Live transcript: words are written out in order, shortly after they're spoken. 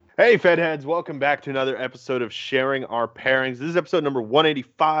Hey, Fedheads, welcome back to another episode of Sharing Our Pairings. This is episode number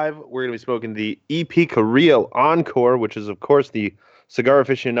 185. We're going to be smoking the EP Carrillo Encore, which is, of course, the Cigar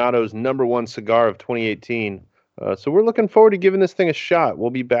Aficionado's #1 cigar of 2018. So we're looking forward to giving this thing a shot. We'll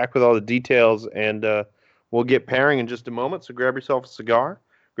be back with all the details, and we'll get pairing in just a moment. So grab yourself a cigar,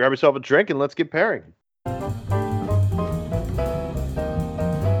 grab yourself a drink, and let's get pairing.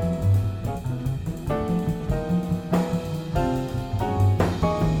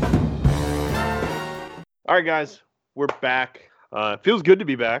 All right, guys, we're back. It feels good to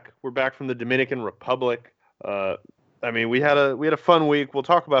be back. We're back from the Dominican Republic. We had a fun week. We'll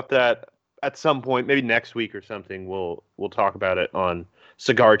talk about that at some point, maybe next week or something. We'll talk about it on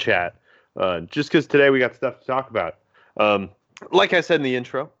Cigar Chat. Just because today we got stuff to talk about. Like I said in the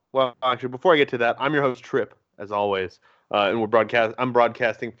intro. Well, actually, before I get to that, I'm your host Trip, as always, and I'm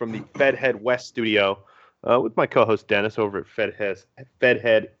broadcasting from the Fedhead West studio. With my co-host Dennis over at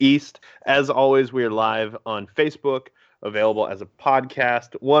Fedhead East. As always, we are live on Facebook, available as a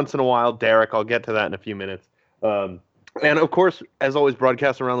podcast. Once in a while, Derek, I'll get to that in a few minutes. And of course, as always,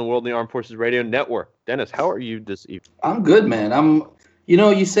 broadcast around the world in the Armed Forces Radio Network. Dennis, how are you this evening? I'm good, man.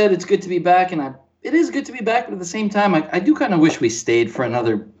 You said it's good to be back, and it is good to be back, but at the same time, I do kind of wish we stayed for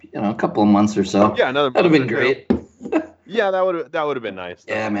another, couple of months or so. Yeah, another. That'd have been great. Yeah, that would have been nice.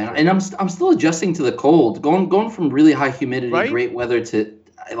 Yeah, man. And I'm still adjusting to the cold. Going from really high humidity, right? Great weather to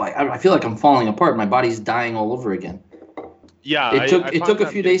I feel like I'm falling apart. My body's dying all over again. Yeah, it took a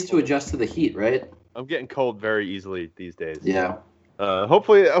few days to adjust to the heat, right? I'm getting cold very easily these days. Yeah.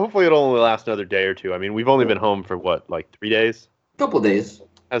 Hopefully it'll only last another day or two. I mean, we've only been home for what, like 3 days? Couple days.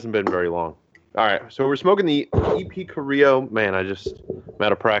 Hasn't been very long. All right, so we're smoking the EP Carrillo. Man, I'm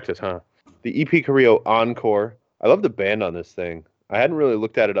out of practice, huh? The EP Carrillo Encore. I love the band on this thing. I hadn't really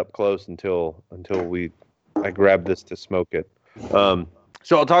looked at it up close until I grabbed this to smoke it. So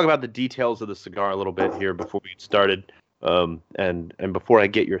I'll talk about the details of the cigar a little bit here before we get started, and before I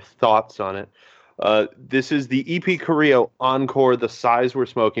get your thoughts on it. This is the EP Carrillo Encore. The size we're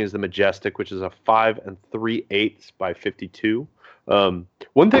smoking is the Majestic, which is a 5 3/8 by 52.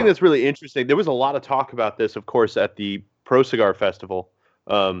 One thing that's really interesting, there was a lot of talk about this, of course, at the Pro Cigar Festival.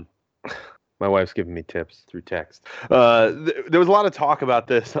 My wife's giving me tips through text. There was a lot of talk about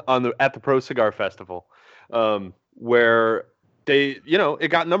this at the Pro Cigar Festival, where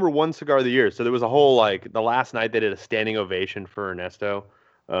it got #1 cigar of the year. So there was a whole, the last night they did a standing ovation for Ernesto.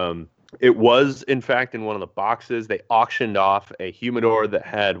 It was, in fact, in one of the boxes. They auctioned off a humidor that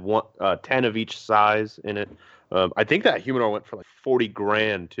had 10 of each size in it. I think that humidor went for like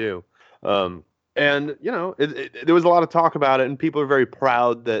 $40,000 too. And, there was a lot of talk about it, and people are very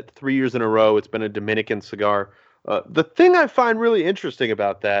proud that 3 years in a row it's been a Dominican cigar. The thing I find really interesting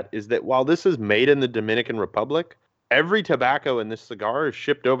about that is that while this is made in the Dominican Republic, every tobacco in this cigar is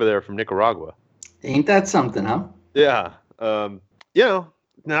shipped over there from Nicaragua. Ain't that something, huh? Yeah.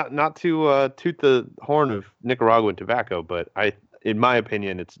 Not to toot the horn of Nicaraguan tobacco, but in my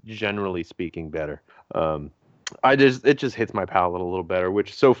opinion, it's generally speaking better. It just hits my palate a little better,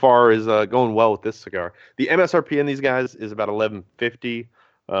 which so far is going well with this cigar. The MSRP in these guys is about $11.50.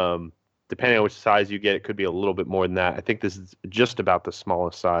 Depending on which size you get, it could be a little bit more than that. I think this is just about the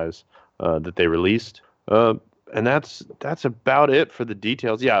smallest size that they released. And that's about it for the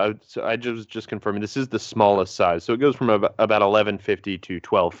details. Yeah, so I just confirming this is the smallest size. So it goes from about $11.50 to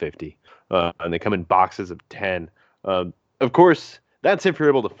 $12.50. And they come in boxes of 10. Of course, that's if you're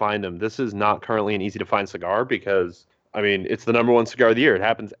able to find them. This is not currently an easy-to-find cigar because, it's the #1 cigar of the year. It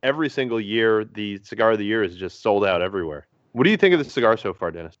happens every single year. The cigar of the year is just sold out everywhere. What do you think of this cigar so far,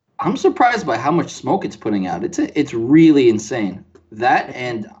 Dennis? I'm surprised by how much smoke it's putting out. It's really insane. That,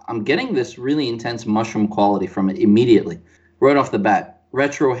 and I'm getting this really intense mushroom quality from it immediately, right off the bat.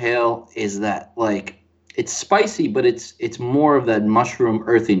 Retrohale is that, it's spicy, but it's more of that mushroom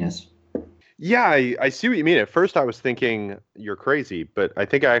earthiness. Yeah, I see what you mean. At first, I was thinking you're crazy, but I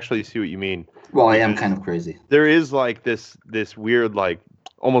think I actually see what you mean. Well, I am kind of crazy. There is this weird,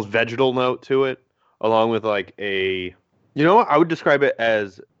 almost vegetal note to it, along with I would describe it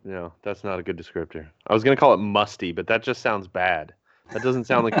as, that's not a good descriptor. I was going to call it musty, but that just sounds bad. That doesn't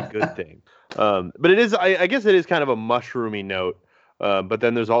sound like a good thing. But it is, I guess it is kind of a mushroomy note. But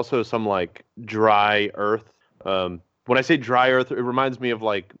then there's also some dry earth. When I say dry earth, it reminds me of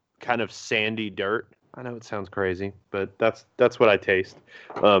kind of sandy dirt. I know it sounds crazy, but that's what I taste.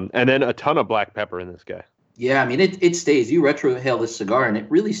 And then a ton of black pepper in this guy. Yeah, it stays. You retrohale this cigar, and it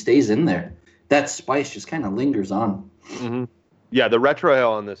really stays in there. That spice just kind of lingers on. Mm-hmm. Yeah, the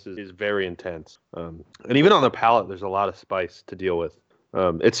retrohale on this is very intense. And even on the palate, there's a lot of spice to deal with.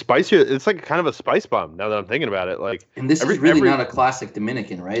 It's spicier. It's like kind of a spice bomb now that I'm thinking about it. Like And this is really not a classic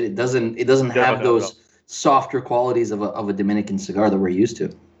Dominican, right? It doesn't have those softer qualities of a Dominican cigar that we're used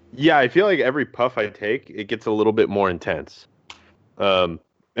to. Yeah, I feel like every puff I take, it gets a little bit more intense. Um,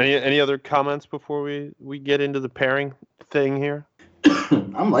 any other comments before we get into the pairing thing here?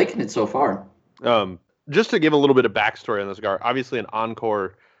 I'm liking it so far. Just to give a little bit of backstory on the cigar, obviously an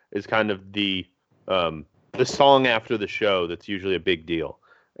encore is kind of the song after the show that's usually a big deal.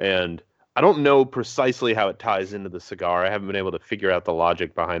 And I don't know precisely how it ties into the cigar. I haven't been able to figure out the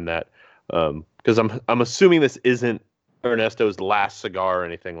logic behind that. Because I'm assuming this isn't Ernesto's last cigar or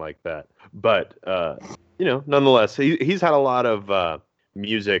anything like that. But nonetheless, he's had a lot of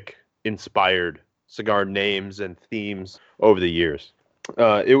music inspired cigar names and themes over the years.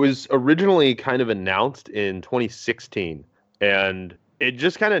 It was originally kind of announced in 2016, and it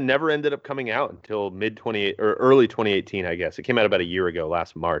just kind of never ended up coming out until mid 28 or early 2018, I guess. It came out about a year ago,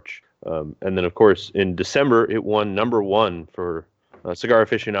 last March, and then of course in December it won #1 for Cigar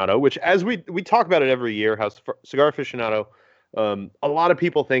Aficionado, which, as we talk about it every year, how Cigar Aficionado, a lot of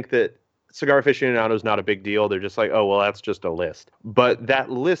people think that Cigar Aficionado is not a big deal. They're just like, oh well, that's just a list. But that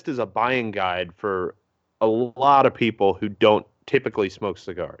list is a buying guide for a lot of people who don't typically smoke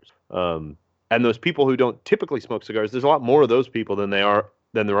cigars. And those people who don't typically smoke cigars, there's a lot more of those people than there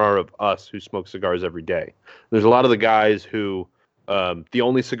are of us who smoke cigars every day. There's a lot of the guys who the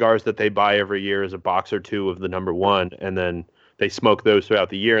only cigars that they buy every year is a box or two of the #1, and then they smoke those throughout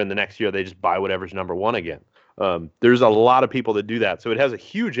the year, and the next year they just buy whatever's #1 again. There's a lot of people that do that, so it has a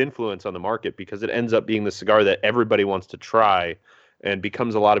huge influence on the market because it ends up being the cigar that everybody wants to try, and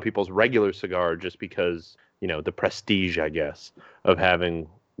becomes a lot of people's regular cigar just because the prestige, I guess, of having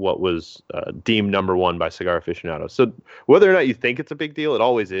what was deemed #1 by Cigar Aficionado. So whether or not you think it's a big deal, it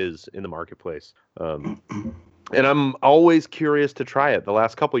always is in the marketplace. And I'm always curious to try it. The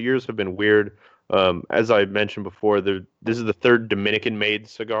last couple of years have been weird. As I mentioned before, this is the third Dominican-made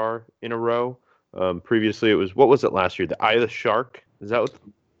cigar in a row. Previously, it was, what was it last year? The Eye of the Shark? Is that what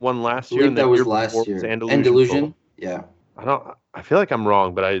one last year? I believe that was last year. Andalusian? Yeah. I feel like I'm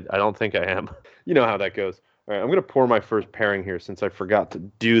wrong, but I don't think I am. You know how that goes. All right, I'm going to pour my first pairing here since I forgot to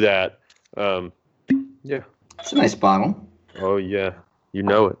do that. Yeah. It's a nice bottle. Oh, yeah. You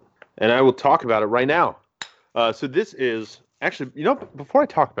know it. And I will talk about it right now. So this is, actually, before I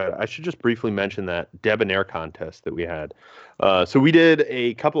talk about it, I should just briefly mention that Debonair contest that we had. So we did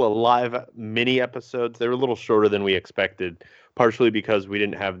a couple of live mini episodes. They were a little shorter than we expected, partially because we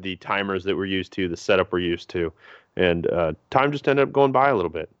didn't have the timers that we're used to, the setup we're used to. And time just ended up going by a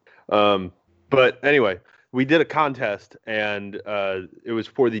little bit. But anyway, we did a contest, and it was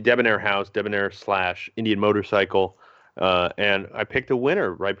for the Debonair House, Debonair/Indian Motorcycle. And I picked a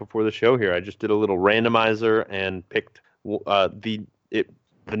winner right before the show here. I just did a little randomizer and picked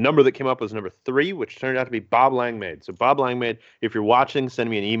the number that came up was number 3, which turned out to be Bob Langmaid. So Bob Langmaid, if you're watching, send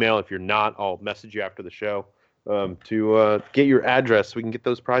me an email. If you're not, I'll message you after the show to get your address so we can get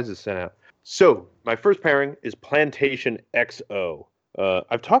those prizes sent out. So my first pairing is Plantation XO.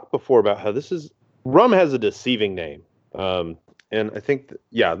 I've talked before about how rum has a deceiving name. And I think,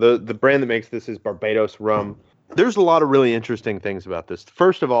 the brand that makes this is Barbados Rum. There's a lot of really interesting things about this.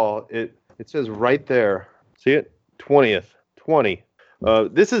 First of all, it says right there, see it? 20th, 20.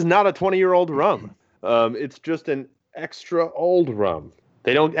 This is not a 20-year-old rum. It's just an extra old rum.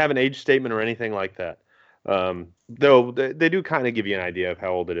 They don't have an age statement or anything like that. Though they do kind of give you an idea of how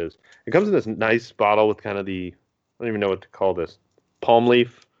old it is. It comes in this nice bottle with kind of I don't even know what to call this, palm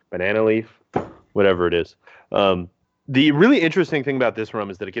leaf, banana leaf, whatever it is. The really interesting thing about this rum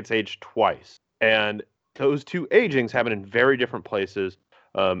is that it gets aged twice. And those two agings happen in very different places.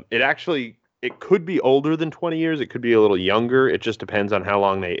 It could be older than 20 years. It could be a little younger. It just depends on how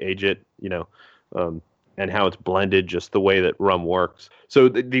long they age it, and how it's blended, just the way that rum works. So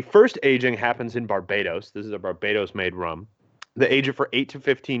the first aging happens in Barbados. This is a Barbados-made rum. They age it for 8 to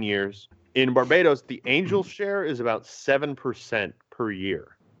 15 years. In Barbados, the Angel share is about 7% per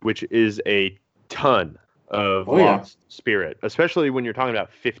year, which is a ton of lost spirit, especially when you're talking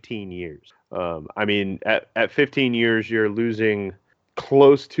about 15 years. At 15 years, you're losing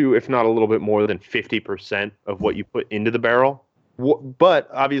close to, if not a little bit more than 50% of what you put into the barrel. But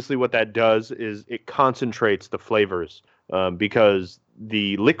obviously what that does is it concentrates the flavors because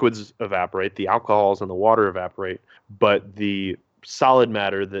the liquids evaporate, the alcohols and the water evaporate, but the solid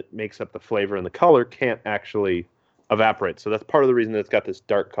matter that makes up the flavor and the color can't actually evaporate. So that's part of the reason that it's got this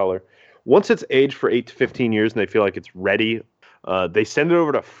dark color. Once it's aged for 8 to 15 years and they feel like it's ready, they send it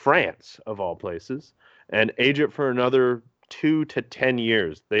over to France, of all places, and age it for another 2 to 10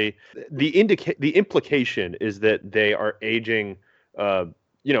 years. The implication is that they are aging a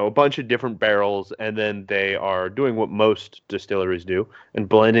bunch of different barrels, and then they are doing what most distilleries do and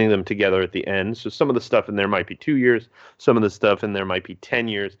blending them together at the end. So some of the stuff in there might be 2 years, some of the stuff in there might be 10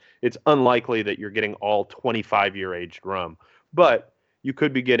 years. It's unlikely that you're getting all 25-year aged rum, but you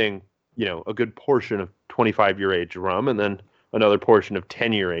could be getting, a good portion of 25-year aged rum and then another portion of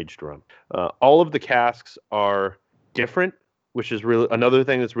 10-year aged rum. All of the casks are different, which is really another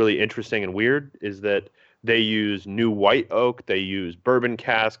thing that's really interesting and weird, is that they use new white oak, they use bourbon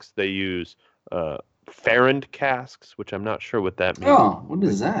casks, they use Farrand casks, which I'm not sure what that means. Oh, what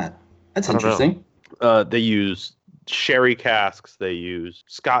is that? That's interesting. They use sherry casks, they use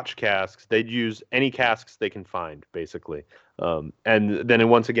Scotch casks, they use any casks they can find, basically. And then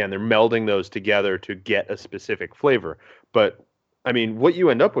once again, they're melding those together to get a specific flavor. But, I mean, what you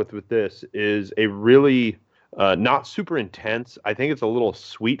end up with this is a really not super intense. I think it's a little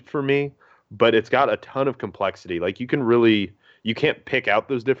sweet for me, but it's got a ton of complexity. Like, you can't pick out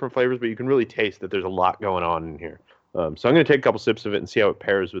those different flavors, but you can really taste that there's a lot going on in here. So I'm going to take a couple sips of it and see how it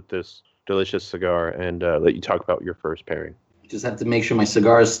pairs with this delicious cigar, and let you talk about your first pairing. Just have to make sure my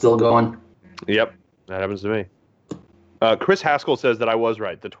cigar is still going. Yep, that happens to me. Chris Haskell says that I was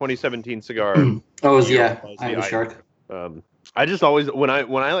right. The 2017 cigar. I was shark. I just always when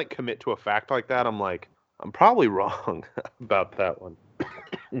I like commit to a fact like that, I'm like, I'm probably wrong about that one.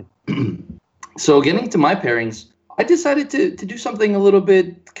 So getting to my pairings, I decided to do something a little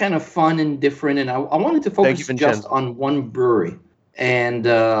bit kind of fun and different, and I wanted to focus just on one brewery. And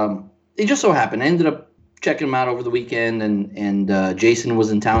it just so happened I ended up checking them out over the weekend, and Jason was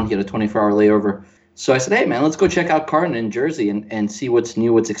in town. He had a 24-hour layover. So I said, hey, man, let's go check out Carton in Jersey and see what's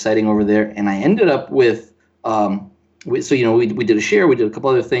new, what's exciting over there. And I ended up with, we did a share, we did a couple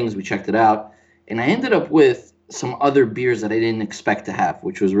other things, we checked it out. And I ended up with some other beers that I didn't expect to have,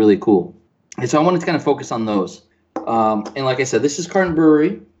 which was really cool. And so I wanted to kind of focus on those. And like I said, this is Carton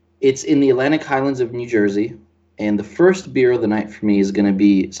Brewery. It's in the Atlantic Highlands of New Jersey. And the first beer of the night for me is going to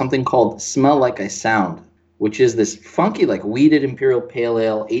be something called Smell Like I Sound, which is this funky, like, weeded Imperial Pale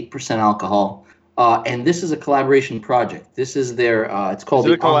Ale, 8% alcohol. And this is a collaboration project. This is their, it's called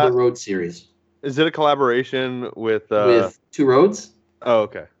the On the Road series. Is it a collaboration with Two Roads? Oh,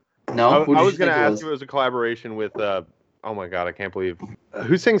 okay. No, I was going to ask if it was a collaboration with, oh my God, I can't believe.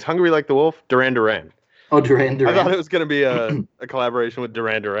 Who sings Hungry Like the Wolf? Duran Duran. Oh, Duran Duran. I thought it was going to be a collaboration with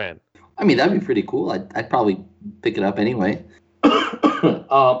Duran Duran. I mean, that'd be pretty cool. I'd probably pick it up anyway. And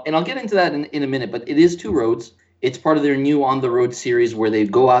I'll get into that in a minute, but it is Two Roads. It's part of their new On the Road series where they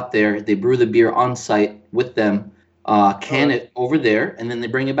go out there, they brew the beer on site with them, can it over there, and then they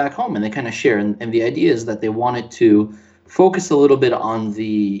bring it back home and they kind of share. And the idea is that they wanted to focus a little bit on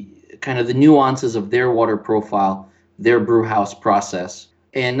the kind of the nuances of their water profile, their brew house process,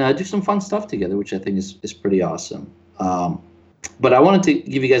 and do some fun stuff together, which I think is pretty awesome. But I wanted to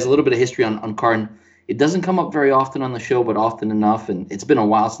give you guys a little bit of history on Carton. It doesn't come up very often on the show, but often enough, and it's been a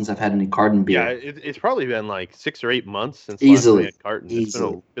while since I've had any Carton beer. Yeah, it's probably been like 6 or 8 months since easily last Carton.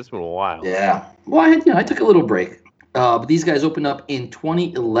 It's been a while. Yeah. Well, I took a little break. But these guys opened up in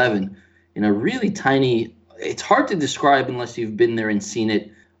 2011 in a really tiny. It's hard to describe unless you've been there and seen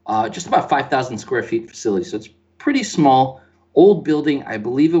it. Just about 5,000 square feet facility, so it's pretty small. Old building. I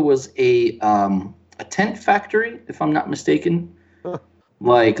believe it was a tent factory, if I'm not mistaken. Huh.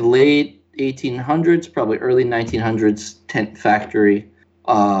 Like late 1800s, probably early 1900s tent factory.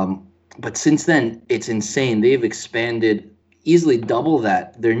 But since then, it's insane. They've expanded easily double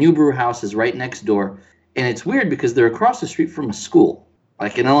that. Their new brew house is right next door. And it's weird because they're across the street from a school,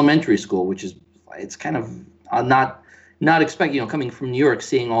 like an elementary school, which is, it's kind of not expecting, coming from New York,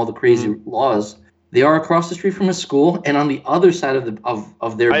 seeing all the crazy laws. They are across the street from a school, and on the other side of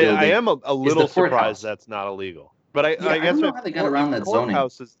their building. I am a little surprised that's not illegal. But I guess I don't know how they got around that zoning.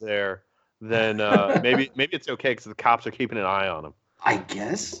 Courthouse is there, then maybe it's okay because the cops are keeping an eye on them. I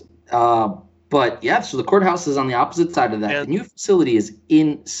guess. But yeah, so the courthouse is on the opposite side of that. And the new facility is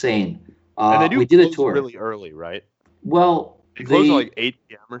insane. And they do we did a tour really early, right? Well, they close at like 8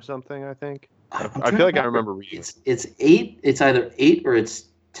 p.m. or something, I think. I feel like I remember reading. It's 8. It's either 8 or it's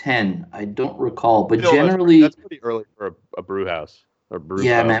 10. I don't recall, but generally that's pretty early for a brew house or brew.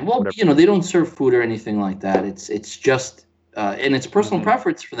 Yeah, man. Well, they don't serve food or anything like that. It's just and it's personal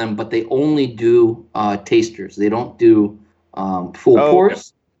preference for them, but they only do tasters. They don't do full pours.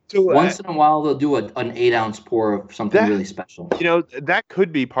 Okay. So, once in a while, they'll do an 8-ounce pour of something really special. That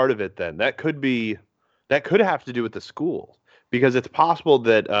could be part of it. Then that could have to do with the school, because it's possible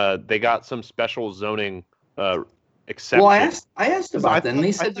that they got some special zoning exception. Well, I asked about that, and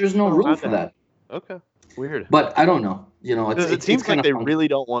they said there's no rule for that. Okay, weird. But I don't know. It seems like they really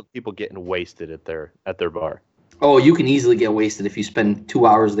don't want people getting wasted at their bar. Oh, you can easily get wasted if you spend 2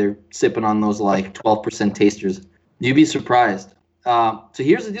 hours there sipping on those like 12% tasters. You'd be surprised. So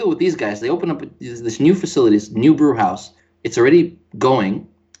here's the deal with these guys. They open up this new facility, this new brew house. It's already going.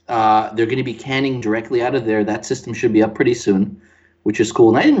 They're going to be canning directly out of there. That system should be up pretty soon, which is cool.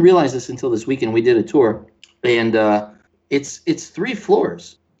 And I didn't realize this until this weekend. We did a tour, and it's 3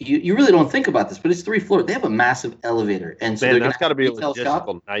 floors. You really don't think about this, but it's 3 floors. They have a massive elevator, and so Man, they're that's got to be a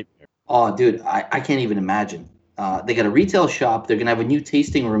logistical nightmare. Oh, dude, I can't even imagine. They got a retail shop. They're gonna have a new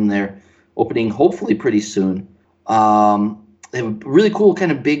tasting room there, opening hopefully pretty soon. They have a really cool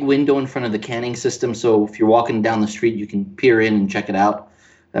kind of big window in front of the canning system, so if you're walking down the street, you can peer in and check it out.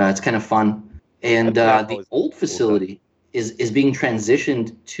 It's kind of fun. And the old facility is being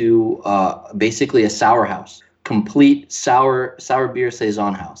transitioned to basically a sour house, complete sour beer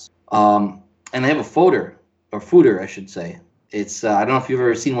saison house. And they have a fooder, I should say. It's I don't know if you've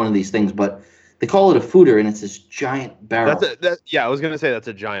ever seen one of these things, but they call it a fooder, and it's this giant barrel. Yeah, I was gonna say that's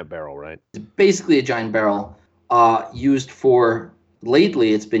a giant barrel, right? It's basically a giant barrel used for.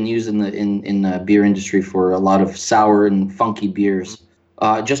 Lately, it's been used in the beer industry for a lot of sour and funky beers,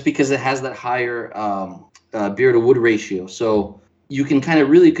 just because it has that higher beer to wood ratio. So you can kind of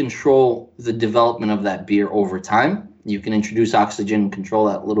really control the development of that beer over time. You can introduce oxygen and control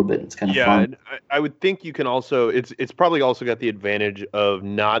that a little bit. It's kind of fun. Yeah, I would think you can also. It's probably also got the advantage of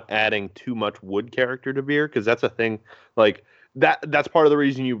not adding too much wood character to beer, because that's a thing. Like that's part of the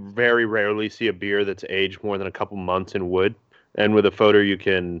reason you very rarely see a beer that's aged more than a couple months in wood. And with a fooder, you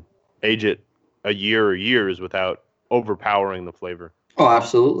can age it a year or years without overpowering the flavor. Oh,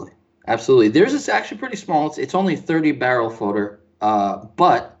 absolutely, absolutely. Theirs is actually pretty small. It's only 30 barrel fooder,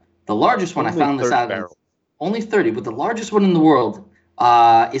 but the largest one I found this out of. Only 30, but the largest one in the world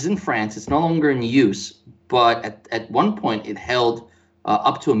is in France. It's no longer in use, but at one point it held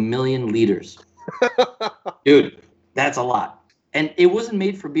up to 1 million liters. Dude, that's a lot. And it wasn't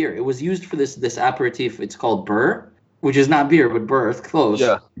made for beer. It was used for this aperitif. It's called Burr, which is not beer, but Burr. It's close.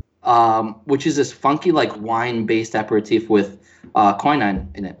 Yeah. Which is this funky, like wine-based aperitif with quinine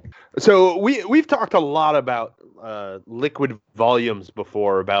in it. So we've talked a lot about liquid volumes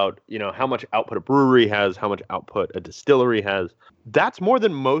before, about how much output a brewery has, how much output a distillery has. That's more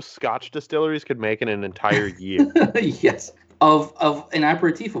than most Scotch distilleries could make in an entire year. Yes, of an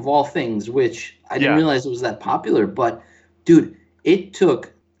aperitif of all things, which I didn't realize it was that popular. But dude, it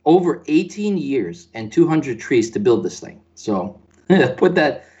took over 18 years and 200 trees to build this thing. So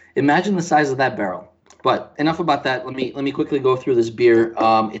imagine the size of that barrel. But enough about that. Let me quickly go through this beer.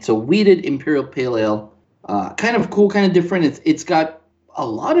 It's a wheated imperial pale ale. Kind of cool, kind of different. It's got a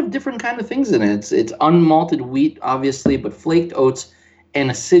lot of different kind of things in it. It's unmalted wheat, obviously, but flaked oats and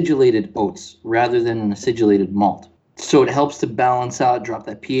acidulated oats rather than an acidulated malt. So it helps to balance out, drop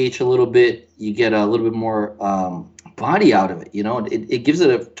that pH a little bit. You get a little bit more body out of it. It gives it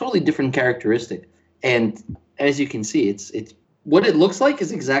a totally different characteristic. And as you can see, it's what it looks like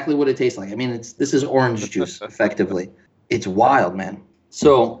is exactly what it tastes like. I mean, this is orange juice, effectively. It's wild, man.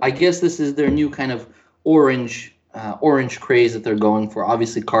 So I guess this is their new kind of orange craze that they're going for.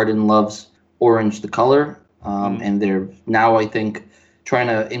 Obviously, Carden loves orange, the color, and they're now, I think, trying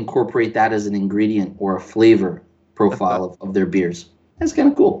to incorporate that as an ingredient or a flavor profile of their beers. That's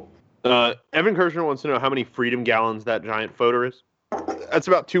kind of cool. Evan Kirshner wants to know how many Freedom gallons that giant fooder is. That's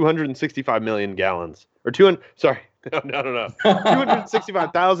about 265 million gallons. Or 200, sorry. No.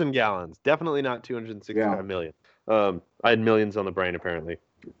 265,000 gallons. Definitely not 265 million. I had millions on the brain, apparently.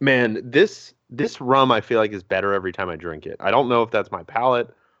 Man, this rum I feel like is better every time I drink it. I don't know if that's my palate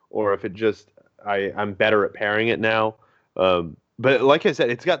or if it just I'm better at pairing it now. But like I said,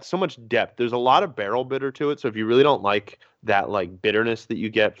 it's got so much depth. There's a lot of barrel bitter to it. So if you really don't like that like bitterness that you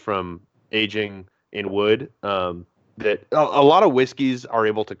get from aging in wood, that a lot of whiskeys are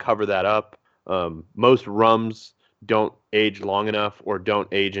able to cover that up. Most rums don't age long enough or don't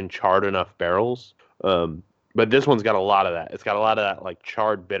age in charred enough barrels. But this one's got a lot of that. It's got a lot of that like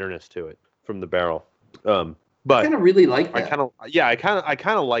charred bitterness to it from the barrel. But I kind of really like that. I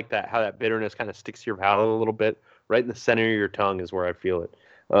kind of like that, how that bitterness kind of sticks to your palate a little bit. Right in the center of your tongue is where I feel it.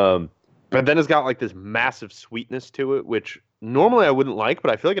 But then it's got like this massive sweetness to it, which normally I wouldn't like,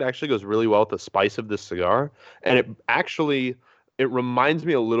 but I feel like it actually goes really well with the spice of this cigar. And it reminds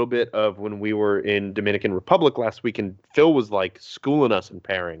me a little bit of when we were in Dominican Republic last week, and Phil was like schooling us in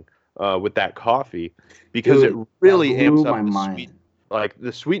pairing with that coffee, because it really amps up the sweet. Like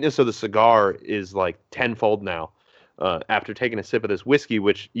the sweetness of the cigar is like tenfold now after taking a sip of this whiskey,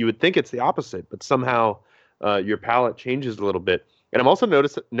 which you would think it's the opposite, but somehow your palate changes a little bit. And I'm also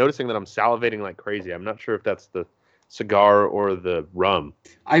noticing that I'm salivating like crazy. I'm not sure if that's the cigar or the rum.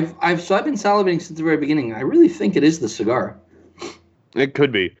 I've been salivating since the very beginning. I really think it is the cigar. It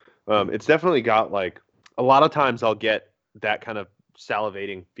could be. It's definitely got like a lot of times I'll get that kind of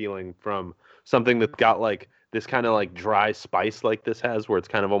salivating feeling from something that's got like this kind of like dry spice like this has, where it's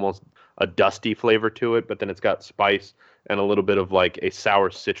kind of almost a dusty flavor to it, but then it's got spice and a little bit of like a sour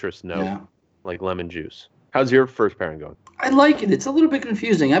citrus note, Yeah. like lemon juice. How's your first pairing going? I like it. It's a little bit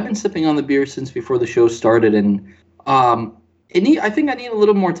confusing. I've been sipping on the beer since before the show started, and I think I need a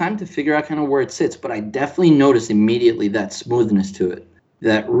little more time to figure out kind of where it sits. But I definitely notice immediately that smoothness to it,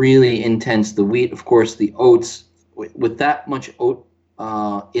 that really intense. The wheat, of course, the oats. With that much oat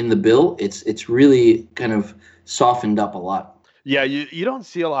in the bill, it's really kind of softened up a lot. Yeah, you don't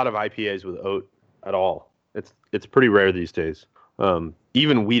see a lot of IPAs with oat at all. It's pretty rare these days.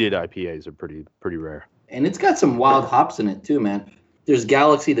 Even wheated IPAs are pretty rare. And it's got some wild hops in it too, man. There's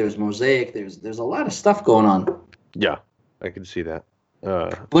Galaxy, there's Mosaic, there's a lot of stuff going on. Yeah, I can see that.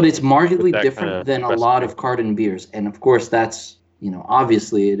 But it's markedly that different than a lot of Cardin beers, and of course that's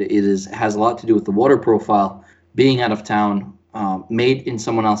obviously it has a lot to do with the water profile, being out of town, made in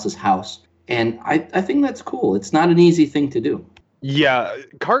someone else's house, and I think that's cool. It's not an easy thing to do. Yeah,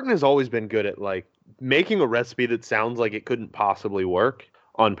 Carton has always been good at like making a recipe that sounds like it couldn't possibly work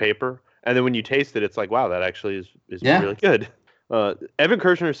on paper, and then when you taste it, it's like, wow, that actually is really good. Evan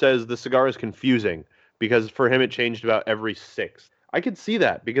Kirshner says the cigar is confusing because for him it changed about every sixth. I could see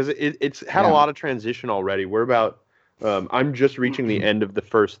that because it's had a lot of transition already. We're about I'm just reaching the end of the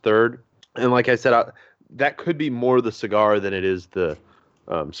first third, and like I said, that could be more the cigar than it is the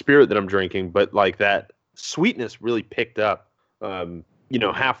spirit that I'm drinking. But like that sweetness really picked up,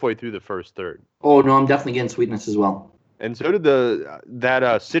 halfway through the first third. Oh no, I'm definitely getting sweetness as well. And so did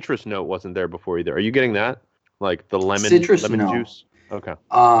that citrus note wasn't there before either. Are you getting that? Like the lemon juice? Okay.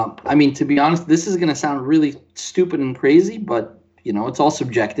 I mean, to be honest, this is going to sound really stupid and crazy, but it's all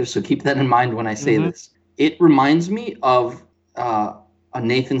subjective. So keep that in mind when I say this. It reminds me of a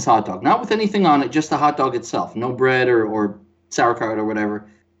Nathan's hot dog, not with anything on it, just the hot dog itself, no bread or sauerkraut or whatever,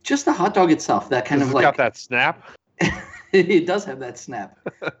 just the hot dog itself. That kind of like got that snap. It does have that snap.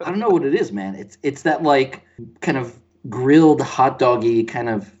 I don't know what it is, man. It's that like kind of grilled hot doggy kind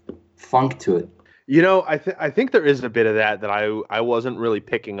of funk to it. I think there is a bit of that I wasn't really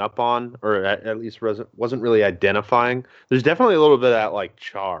picking up on, or at least wasn't really identifying. There's definitely a little bit of that like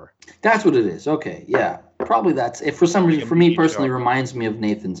char. That's what it is. Okay, yeah, probably that's. If for some reason, for me personally, reminds me of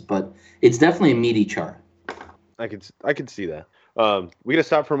Nathan's, but it's definitely a meaty char. I could see that. We gotta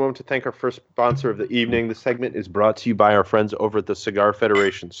stop for a moment to thank our first sponsor of the evening. This segment is brought to you by our friends over at the Cigar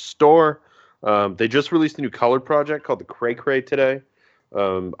Federation store. They just released a new color project called the Cray Cray today.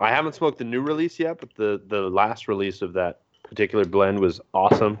 I haven't smoked the new release yet, but the last release of that particular blend was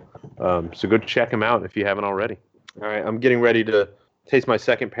awesome. So go check them out if you haven't already. All right, I'm getting ready to taste my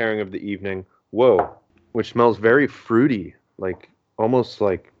second pairing of the evening. Whoa, which smells very fruity, like almost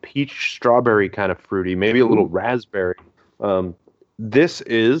like peach strawberry kind of fruity, maybe a little raspberry. This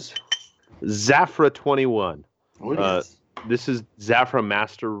is Zafra 21. This is Zafra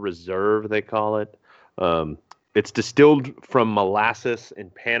Master Reserve, they call it. It's distilled from molasses in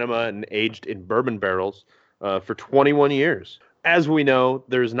Panama and aged in bourbon barrels for 21 years. As we know,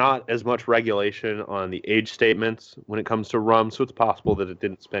 there's not as much regulation on the age statements when it comes to rum, so it's possible that it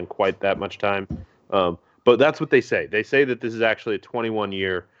didn't spend quite that much time. But that's what they say. They say that this is actually a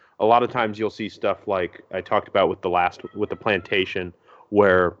 21-year. A lot of times you'll see stuff like I talked about with the plantation,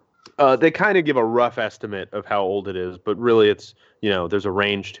 where they kind of give a rough estimate of how old it is, but really it's, there's a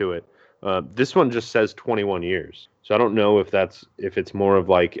range to it. This one just says 21 years. So I don't know if it's more of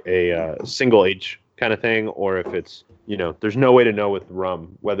like a single age kind of thing, or if it's, there's no way to know with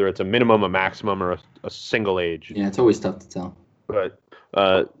rum, whether it's a minimum, a maximum, or a single age. Yeah, it's always tough to tell. But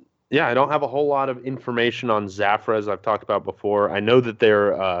yeah, I don't have a whole lot of information on Zafra, as I've talked about before. I know that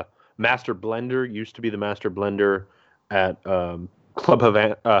their master blender used to be the master blender at Club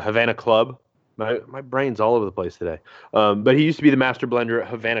Havana Club. My brain's all over the place today. But he used to be the master blender at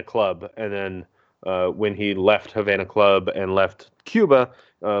Havana Club, and then when he left Havana Club and left Cuba,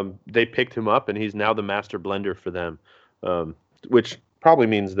 they picked him up, and he's now the master blender for them, which probably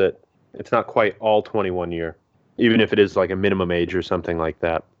means that it's not quite all 21 year, even if it is like a minimum age or something like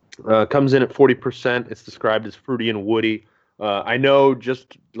that. Comes in at 40%. It's described as fruity and woody. I know,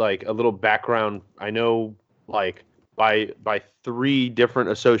 just like a little background, I know like by three different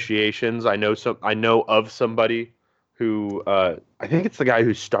associations, I know of somebody who I think it's the guy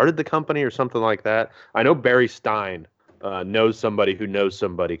who started the company or something like that. I know Barry Stein knows somebody who knows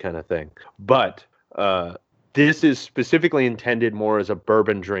somebody kind of thing. But this is specifically intended more as a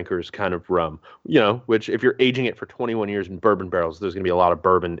bourbon drinker's kind of rum, which if you're aging it for 21 years in bourbon barrels, there's going to be a lot of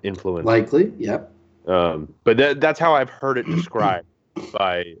bourbon influence. Likely, yep. But that's how I've heard it described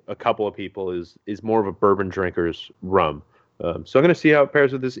by a couple of people is more of a bourbon drinker's rum. So I'm going to see how it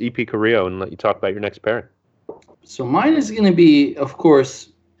pairs with this EP Carrillo and let you talk about your next pairing. So mine is going to be, of course,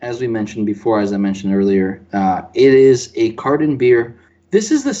 as we mentioned before, as I mentioned earlier, it is a Carden beer. This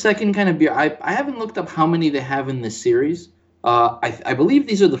is the second kind of beer. I haven't looked up how many they have in this series. I believe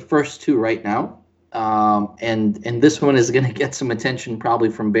these are the first two right now. And this one is going to get some attention probably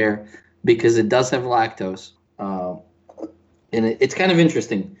from Bear because it does have lactose. And it's kind of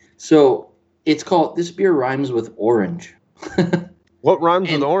interesting. So it's called, this beer rhymes with orange. What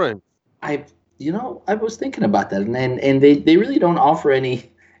rhymes with orange? I was thinking about that. And they really don't offer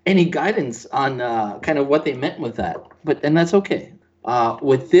any guidance on kind of what they meant with that. And that's okay.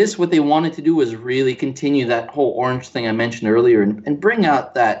 With this, what they wanted to do was really continue that whole orange thing I mentioned earlier and bring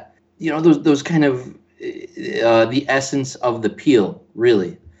out that, those kind of the essence of the peel,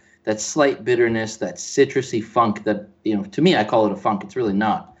 really. That slight bitterness, that citrusy funk that, to me, I call it a funk. It's really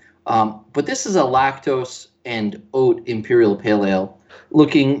not. But this is a lactose and oat imperial pale ale,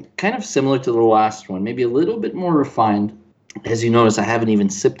 looking kind of similar to the last one, maybe a little bit more refined. As you notice, I haven't even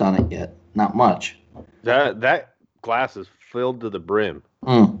sipped on it yet. Not much. That glass is filled to the brim.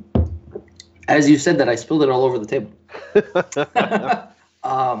 As you said that, I spilled it all over the table.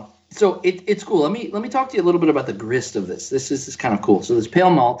 So it's cool. Let me talk to you a little bit about the grist of this. This is kind of cool. So there's pale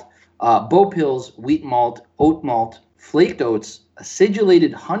malt, Bow Pills, wheat malt, oat malt, flaked oats,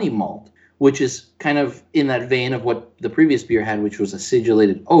 acidulated honey malt, which is kind of in that vein of what the previous beer had, which was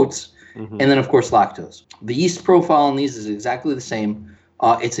acidulated oats, and then of course lactose. The yeast profile on these is exactly the same.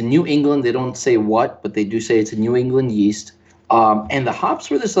 It's a New England. They don't say what, but they do say it's a New England yeast. And the hops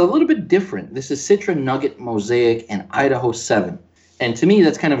for this are a little bit different. This is Citra, Nugget, Mosaic, and Idaho 7. And to me,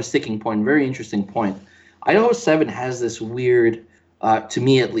 that's kind of a sticking point, very interesting point. Idaho 7 has this weird, to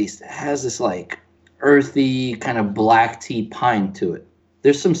me at least, it has this like earthy kind of black tea pine to it.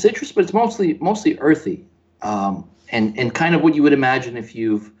 There's some citrus, but it's mostly earthy. And kind of what you would imagine if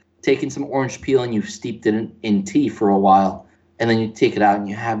you've taken some orange peel and you've steeped it in tea for a while, and then you take it out and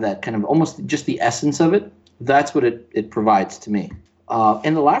you have that kind of almost just the essence of it. That's what it provides to me.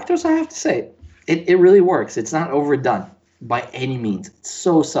 And the lactose, I have to say, it really works. It's not overdone by any means. It's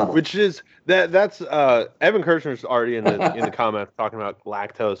so subtle. Which is that's Evan Kirshner's already in the comments talking about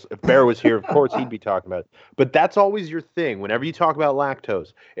lactose. If Bear was here, of course he'd be talking about it. But that's always your thing. Whenever you talk about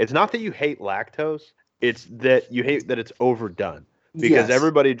lactose, it's not that you hate lactose, it's that you hate that it's overdone. Because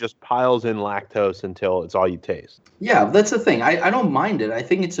everybody just piles in lactose until it's all you taste. Yeah, that's the thing. I don't mind it. I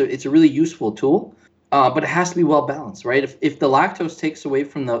think it's a really useful tool, but it has to be well balanced, right? If the lactose takes away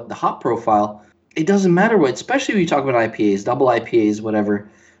from the hop profile, it doesn't matter what, especially when you talk about IPAs, double IPAs, whatever,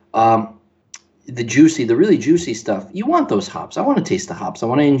 the really juicy stuff. You want those hops. I want to taste the hops. I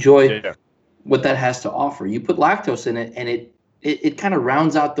want to enjoy what that has to offer. You put lactose in it, and it kind of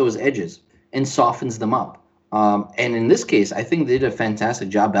rounds out those edges and softens them up. And in this case, I think they did a fantastic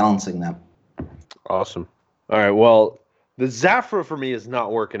job balancing them. Awesome. All right. Well, the Zafra for me is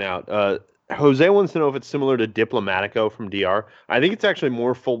not working out. Jose wants to know if it's similar to Diplomatico from DR. I think it's actually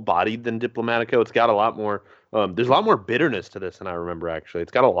more full-bodied than Diplomatico. It's got a lot more. There's a lot more bitterness to this than I remember. Actually,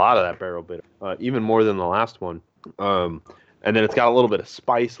 it's got a lot of that barrel bitter, even more than the last one. And then it's got a little bit of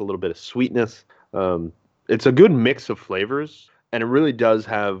spice, a little bit of sweetness. It's a good mix of flavors. And it really does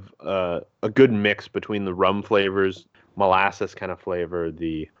have a good mix between the rum flavors, molasses kind of flavor,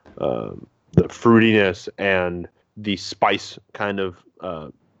 the fruitiness, and the spice kind of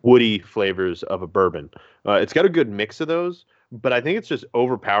woody flavors of a bourbon. It's got a good mix of those, but I think it's just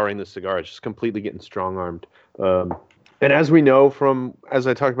overpowering the cigar. It's just completely getting strong-armed. And as we know from, as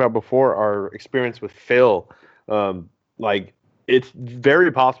I talked about before, our experience with Phil, it's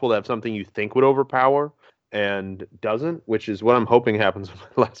very possible to have something you think would overpower and doesn't, which is what I'm hoping happens with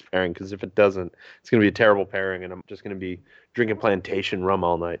my last pairing, because if it doesn't, it's going to be a terrible pairing, and I'm just going to be drinking plantation rum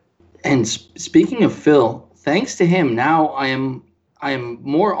all night. And speaking of Phil, thanks to him, now I am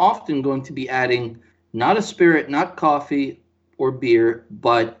more often going to be adding not a spirit, not coffee or beer,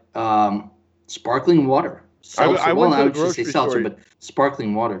 but sparkling water. Seltzer. I went to the would just say seltzer, but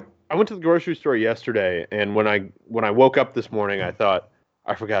sparkling water. I went to the grocery store yesterday, and when I woke up this morning, I thought,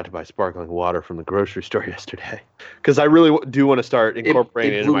 I forgot to buy sparkling water from the grocery store yesterday, because I really do want to start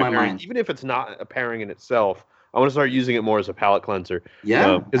incorporating it into my pairing. Even if it's not a pairing in itself, I want to start using it more as a palate cleanser.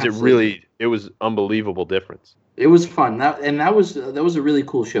 Yeah, because it was unbelievable difference. It was fun. That was a really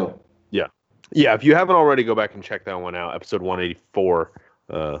cool show. Yeah. If you haven't already, go back and check that one out. Episode 184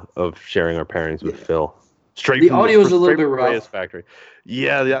 of sharing our pairings with Phil. Straight The from audio is a little straight bit from Reyes rough, factory.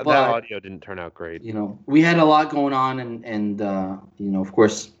 Yeah, that but audio didn't turn out great. we had a lot going on, and of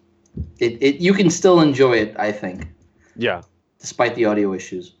course, it you can still enjoy it, I think, Yeah. despite the audio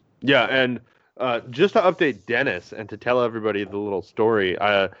issues. Yeah, and just to update Dennis and to tell everybody the little story,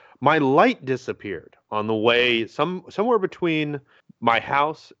 my light disappeared on the way somewhere between my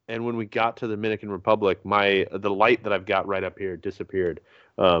house and when we got to the Dominican Republic. The light that I've got right up here disappeared.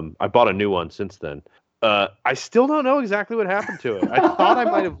 I bought a new one since then. I still don't know exactly what happened to it. I thought I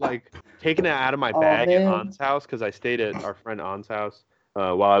might have like taken it out of my Oh bag at man. An's house because I stayed at our friend An's house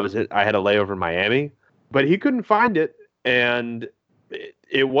while I had a layover in Miami, but he couldn't find it, and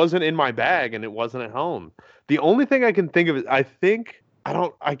it wasn't in my bag and it wasn't at home. The only thing I can think of is I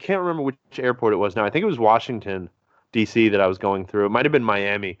can't remember which airport it was now. I think it was Washington, D.C. that I was going through. It might have been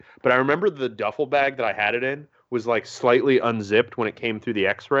Miami, but I remember the duffel bag that I had it in was like slightly unzipped when it came through the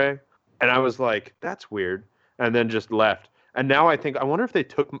X-ray, and I was like, "That's weird," and then just left. And now I wonder if they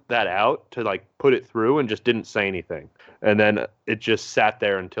took that out to like put it through and just didn't say anything, and then it just sat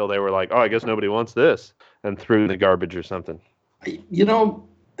there until they were like, "Oh, I guess nobody wants this," and threw it in the garbage or something.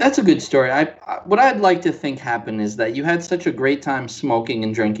 That's a good story. What I'd like to think happened is that you had such a great time smoking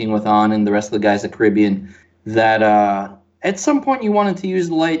and drinking with On and the rest of the guys at Caribbean that at some point you wanted to use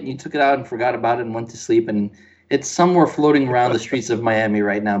the light and you took it out and forgot about it and went to sleep, and it's somewhere floating around the streets of Miami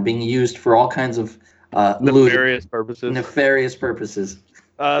right now, being used for all kinds of nefarious purposes. Nefarious purposes.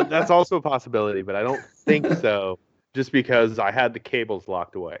 That's also a possibility, but I don't think so. Just because I had the cables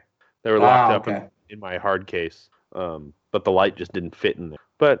locked away, they were locked up in my hard case. But the light just didn't fit in there.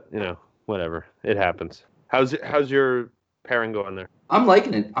 But whatever, it happens. How's your pairing going there? I'm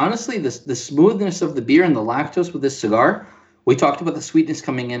liking it. Honestly, the smoothness of the beer and the lactose with this cigar. We talked about the sweetness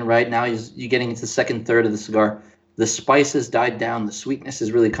coming in right now. You're getting into the second third of the cigar. The spice has died down. The sweetness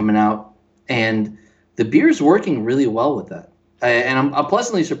is really coming out. And the beer is working really well with that. And I'm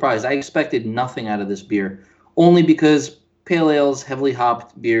pleasantly surprised. I expected nothing out of this beer, only because pale ales, heavily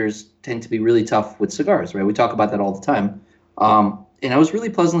hopped beers tend to be really tough with cigars, right? We talk about that all the time. And I was really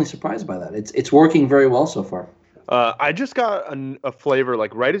pleasantly surprised by that. It's working very well so far. I just got a flavor,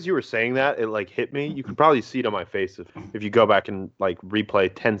 like right as you were saying that, it like hit me. You can probably see it on my face if you go back and like replay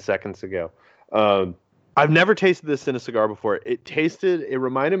 10 seconds ago. I've never tasted this in a cigar before. It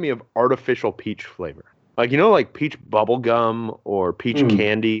reminded me of artificial peach flavor. Like, like peach bubble gum or peach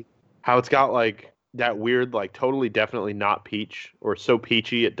candy, how it's got like that weird, like totally definitely not peach or so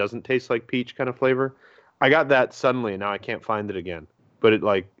peachy it doesn't taste like peach kind of flavor. I got that suddenly and now I can't find it again. But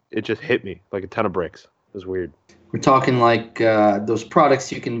it just hit me like a ton of bricks. It was weird. We're talking like those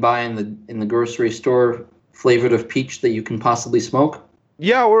products you can buy in the grocery store flavored of peach that you can possibly smoke.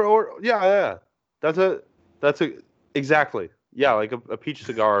 Yeah, or yeah. That's a exactly. Yeah, like a peach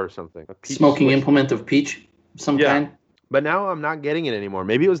cigar or something. A peach smoking swish. Implement of peach, some kind. But now I'm not getting it anymore.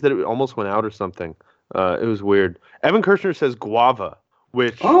 Maybe it was that it almost went out or something. It was weird. Evan Kirshner says guava,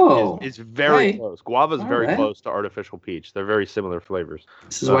 which is very close. Guava is very close to artificial peach. They're very similar flavors.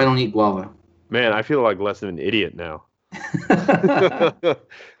 This is why I don't eat guava. Man, I feel like less of an idiot now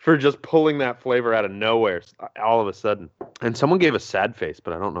for just pulling that flavor out of nowhere all of a sudden. And someone gave a sad face,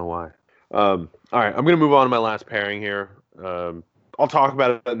 but I don't know why. All right, I'm going to move on to my last pairing here. I'll talk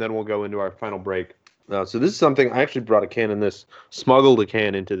about it, and then we'll go into our final break. So this is something, I actually brought a can in this, smuggled a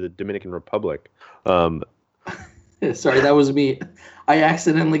can into the Dominican Republic. Sorry, that was me. I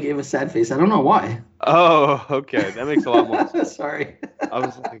accidentally gave a sad face. I don't know why. Oh, okay. That makes a lot more sense. Sorry. I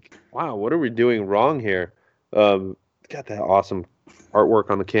was like, wow, what are we doing wrong here? Got that awesome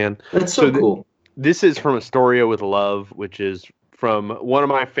artwork on the can. That's so cool. This is from Astoria with Love, which is from one of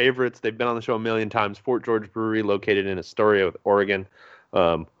my favorites. They've been on the show a million times, Fort George Brewery, located in Astoria, Oregon,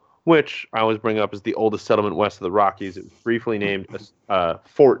 which I always bring up as the oldest settlement west of the Rockies. It was briefly named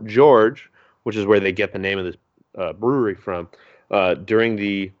Fort George, which is where they get the name of this brewery from,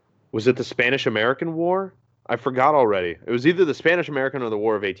 during was it the Spanish-American War? I forgot already. It was either the Spanish-American or the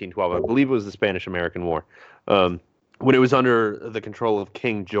War of 1812. I believe it was the Spanish-American War, when it was under the control of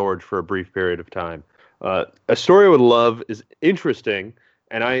King George for a brief period of time. Astoria with Love is interesting,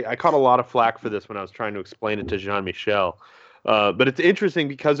 and I caught a lot of flack for this when I was trying to explain it to Jean-Michel. But it's interesting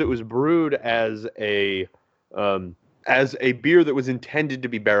because it was brewed as a beer that was intended to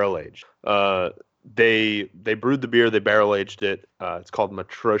be barrel-aged. They brewed the beer, they barrel-aged it. It's called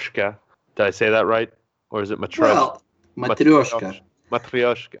Matryoshka. Did I say that right? Or is it Matryoshka? Well, Matryoshka.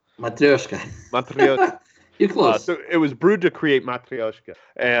 Matryoshka. You're close. So it was brewed to create Matryoshka,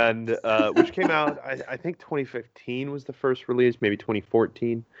 and which came out, I think 2015 was the first release, maybe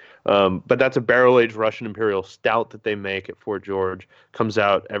 2014. But that's a barrel-aged Russian Imperial Stout that they make at Fort George. Comes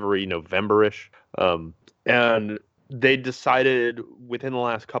out every November-ish. and they decided within the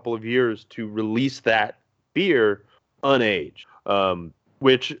last couple of years to release that beer unaged.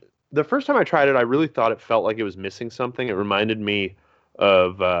 Which the first time I tried it, I really thought it felt like it was missing something. It reminded me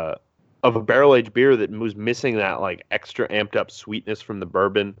of a barrel aged beer that was missing that like extra amped up sweetness from the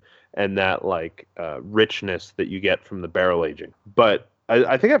bourbon and that like richness that you get from the barrel aging. But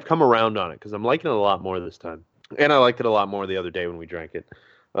I think I've come around on it because I'm liking it a lot more this time, and I liked it a lot more the other day when we drank it.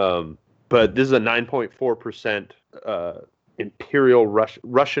 But this is a 9.4% Imperial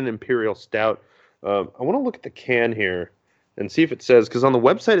Russian Imperial Stout. I want to look at the can here and see if it says, because on the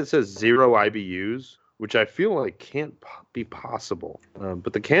website it says 0 IBUs, which I feel like can't be possible.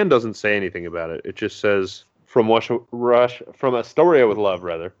 But the can doesn't say anything about it. It just says from from Astoria with Love,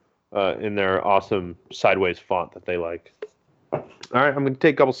 rather, in their awesome sideways font that they like. All right, I'm going to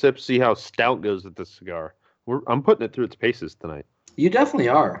take a couple sips, see how stout goes with this cigar. I'm putting it through its paces tonight. You definitely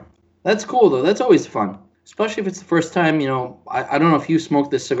are. That's cool, though. That's always fun. Especially if it's the first time, I don't know if you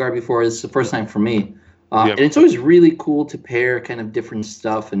smoked this cigar before. This is the first time for me. And it's always really cool to pair kind of different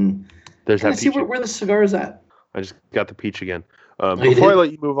stuff and there's kind of see where the cigar is at. I just got the peach again. Before I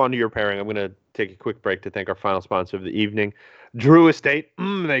let you move on to your pairing, I'm going to take a quick break to thank our final sponsor of the evening, Drew Estate.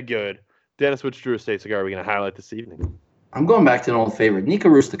 They good. Dennis, which Drew Estate cigar are we going to highlight this evening? I'm going back to an old favorite, Nica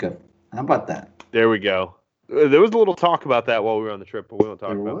Rustica. How about that? There we go. There was a little talk about that while we were on the trip, but we won't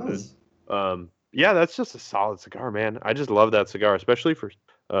talk about this. Yeah, that's just a solid cigar, man. I just love that cigar, especially for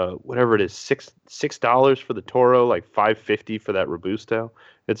whatever it is, $6 for the Toro, like $5.50 for that Robusto.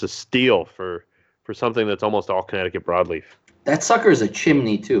 It's a steal for something that's almost all Connecticut broadleaf. That sucker is a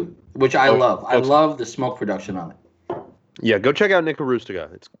chimney too, which I love. I love the smoke production on it. Yeah, go check out Nica Rustica.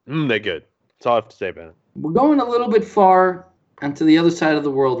 It's they're good. That's all I have to say about it. We're going a little bit far onto the other side of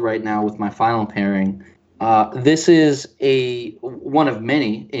the world right now with my final pairing. This is one of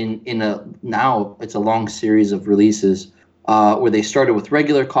many now it's a long series of releases where they started with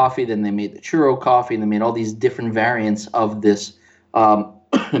regular coffee, then they made the churro coffee, and they made all these different variants of this.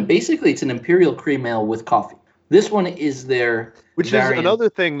 Basically, it's an imperial cream ale with coffee. This one is their which variant. Is another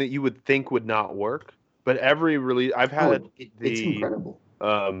thing that you would think would not work, but every release I've had it's incredible.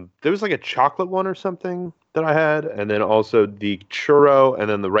 There was like a chocolate one or something that I had, and then also the churro, and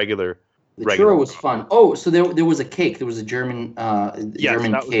then the regular. The churro was fun. Oh, so there was a cake. There was a German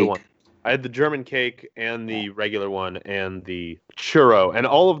German that was the one. I had the German cake and the regular one and the churro, and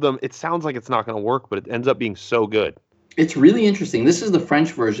all of them. It sounds like it's not going to work, but it ends up being so good. It's really interesting. This is the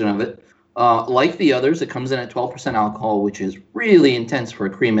French version of it. Like the others, it comes in at 12% alcohol, which is really intense for a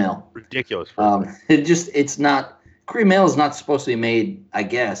cream ale. Ridiculous. It's not. Cream ale is not supposed to be made, I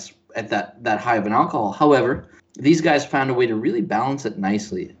guess, at that high of an alcohol. However, these guys found a way to really balance it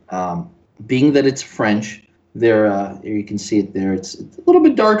nicely. Being that it's French, here you can see it there. It's a little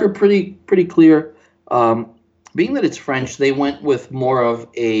bit darker, pretty clear. Being that it's French, they went with more of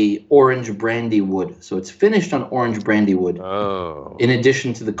a orange brandy wood. So it's finished on orange brandy wood. Oh. In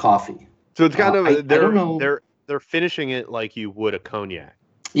addition to the coffee. So it's kind of I don't know. They're finishing it like you would a cognac.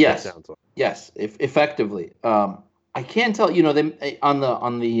 Yes. Sounds like. Yes, effectively. I can't tell. They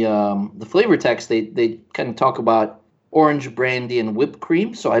on the flavor text they kind of talk about orange brandy and whipped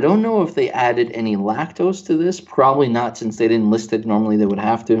cream. So I don't know if they added any lactose to this. Probably not, since they didn't list it. Normally they would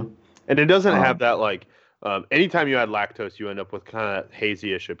have to. And it doesn't have that like. Anytime you add lactose, you end up with kind of that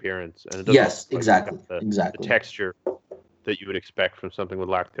hazy-ish appearance. And it doesn't exactly. The texture that you would expect from something with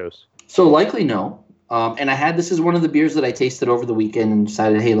lactose. So likely no. And I had this as one of the beers that I tasted over the weekend and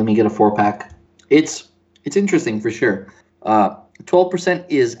decided, hey, let me get a 4-pack. It's interesting for sure. 12%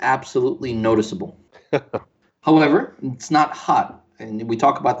 is absolutely noticeable. However, it's not hot. And we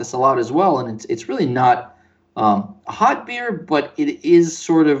talk about this a lot as well. And it's really not a hot beer, but it is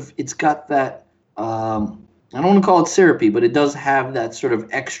sort of, it's got that, I don't want to call it syrupy, but it does have that sort of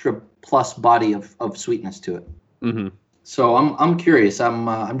extra plus body of sweetness to it. Mm-hmm. So I'm curious.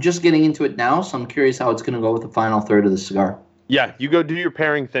 I'm just getting into it now, so I'm curious how it's going to go with the final third of the cigar. Yeah, you go do your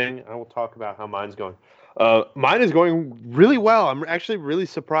pairing thing. I will talk about how mine's going. Mine is going really well. I'm actually really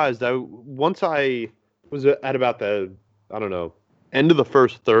surprised. Once I was at about the, I don't know, end of the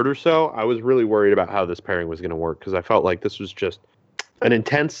first third or so, I was really worried about how this pairing was going to work because I felt like this was just an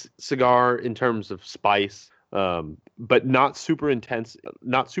intense cigar in terms of spice, but not super intense,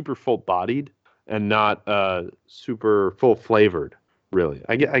 not super full-bodied, and not super full-flavored, really.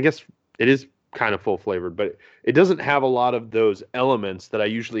 I guess it is kind of full-flavored, but it doesn't have a lot of those elements that I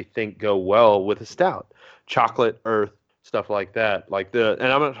usually think go well with a stout. Chocolate, earth, stuff like that. And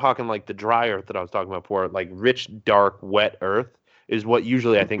I'm not talking like the dry earth that I was talking about before. Like rich, dark, wet earth is what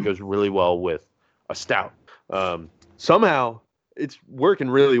usually I think goes really well with a stout. Somehow, it's working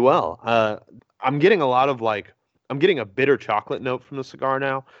really well. I'm getting a lot of like I'm getting a bitter chocolate note from the cigar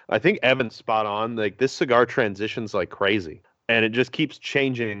now. I think Evan's spot on. Like this cigar transitions like crazy, and it just keeps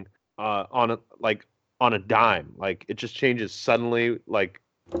changing on a dime. Like it just changes suddenly. Like,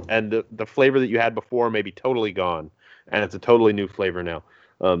 and the flavor that you had before may be totally gone, and it's a totally new flavor now.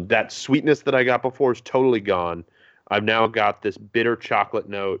 That sweetness that I got before is totally gone. I've now got this bitter chocolate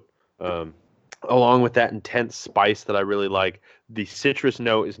note, um, along with that intense spice that I really like. The citrus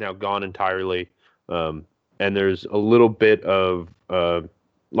note is now gone entirely, and there's a little bit of it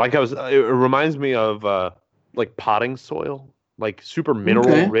reminds me of like potting soil, like super mineral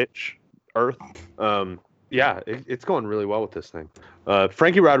Okay. rich earth. Yeah, it's going really well with this thing.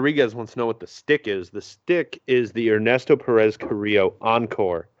 Frankie Rodriguez wants to know what the stick is. The stick is the Ernesto Perez Carrillo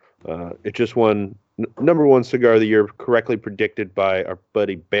Encore. It just won number one cigar of the year, correctly predicted by our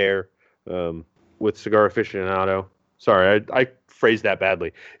buddy Bear, with Cigar Aficionado. Sorry, I phrased that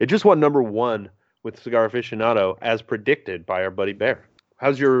badly. It just won number one with Cigar Aficionado, as predicted by our buddy Bear.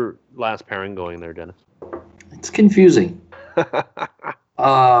 How's your last pairing going there, Dennis? It's confusing.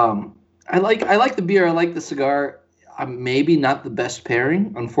 I like the beer. I like the cigar. Maybe not the best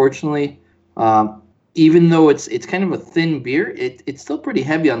pairing, unfortunately. Even though it's kind of a thin beer, it's still pretty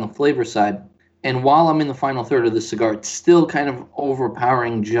heavy on the flavor side. And while I'm in the final third of the cigar, it's still kind of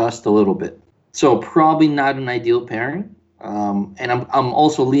overpowering just a little bit. So probably not an ideal pairing. And I'm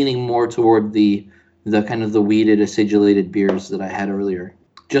also leaning more toward the kind of the weeded acidulated beers that I had earlier,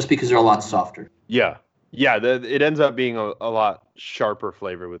 just because they're a lot softer. Yeah. Yeah, it ends up being a lot sharper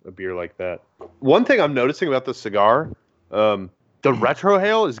flavor with a beer like that. One thing I'm noticing about the cigar, the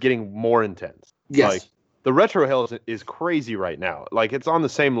retrohale is getting more intense. Yes. Like the retrohale is crazy right now. Like it's on the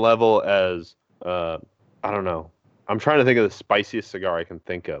same level as I don't know. I'm trying to think of the spiciest cigar I can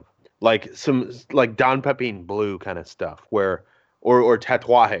think of. Like some like Don Pepin Blue kind of stuff where or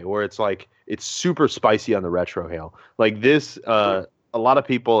Tatuaje where it's like it's super spicy on the retrohale. Like this a lot of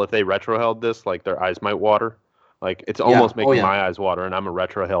people, if they retrohaled this, like their eyes might water. Like it's almost making my eyes water, and I'm a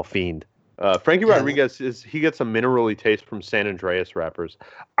retrohale fiend. Frankie Rodriguez he gets a minerally taste from San Andreas wrappers.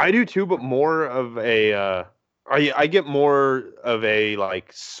 I do too, but more of a I get more of a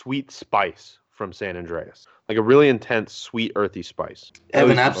like sweet spice from San Andreas, like a really intense, sweet, earthy spice.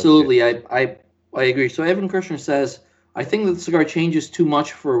 Evan, absolutely, I agree. So Evan Kirshner says, I think that the cigar changes too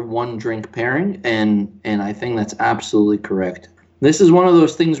much for one drink pairing, and I think that's absolutely correct. This is one of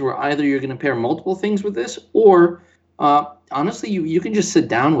those things where either you're going to pair multiple things with this, or honestly, you can just sit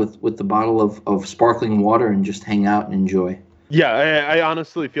down with the bottle of sparkling water and just hang out and enjoy. Yeah, I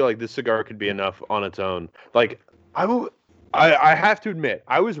honestly feel like this cigar could be enough on its own. Like I have to admit,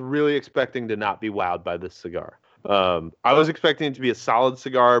 I was really expecting to not be wowed by this cigar. I was expecting it to be a solid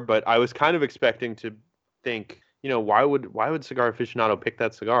cigar, but I was kind of expecting to think, why would Cigar Aficionado pick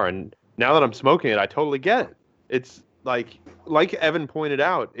that cigar? And now that I'm smoking it, I totally get it. It's like Evan pointed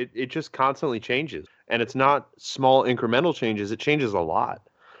out, it just constantly changes, and it's not small incremental changes. It changes a lot,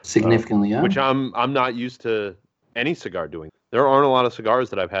 significantly, yeah. Which I'm not used to any cigar doing. There aren't a lot of cigars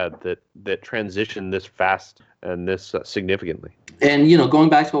that I've had that transition this fast and this significantly. And going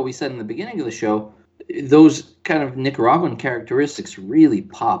back to what we said in the beginning of the show, those kind of Nicaraguan characteristics really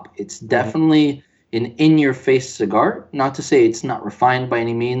pop. It's definitely an in-your-face cigar. Not to say it's not refined by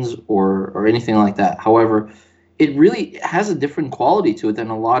any means or anything like that. However, it really has a different quality to it than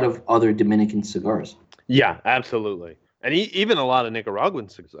a lot of other Dominican cigars. Yeah, absolutely. And even a lot of Nicaraguan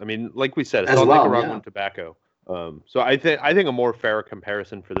cigars. I mean, like we said, it's all Nicaraguan tobacco. So I think a more fair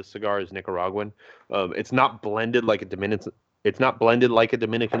comparison for this cigar is Nicaraguan. It's not blended like a Dominican. It's not blended like a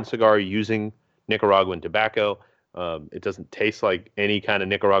Dominican cigar using Nicaraguan tobacco. It doesn't taste like any kind of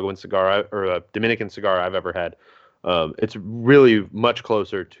Nicaraguan cigar or a Dominican cigar I've ever had. It's really much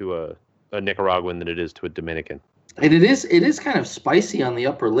closer to a Nicaraguan than it is to a Dominican. And it is kind of spicy on the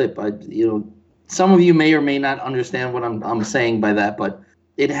upper lip. Some of you may or may not understand what I'm saying by that, but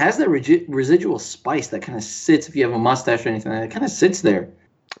it has that residual spice that kind of sits. If you have a mustache or anything, it kind of sits there.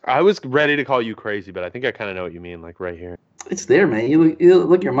 I was ready to call you crazy, but I think I kind of know what you mean, like right here. It's there, man. You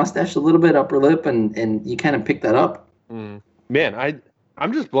look your mustache a little bit, upper lip, and you kind of pick that up. Man,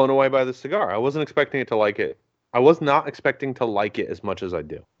 I'm just blown away by the cigar. I wasn't expecting it to like it. I was not expecting to like it as much as I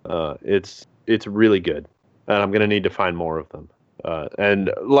do. It's really good, and I'm gonna need to find more of them.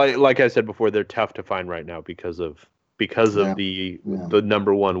 And like I said before, they're tough to find right now because of the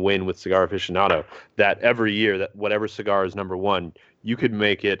number one win with Cigar Aficionado. That every year, that whatever cigar is number one, you could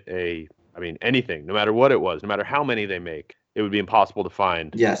make it anything, no matter what it was, no matter how many they make, it would be impossible to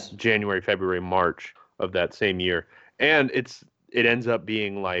find. Yes. January, February, March of that same year, and it ends up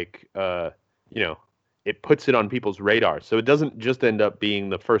being like it puts it on people's radar. So it doesn't just end up being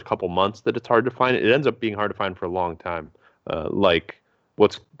the first couple months that it's hard to find. It ends up being hard to find for a long time. Like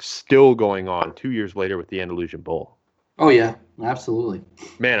what's still going on 2 years later with the Andalusian Bull. Oh, yeah, absolutely.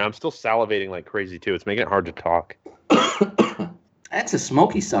 Man, I'm still salivating like crazy, too. It's making it hard to talk. That's a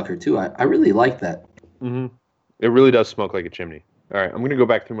smoky sucker, too. I really like that. Mm-hmm. It really does smoke like a chimney. All right, I'm going to go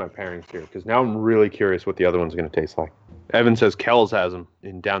back through my pairings here because now I'm really curious what the other one's going to taste like. Evan says Kells has them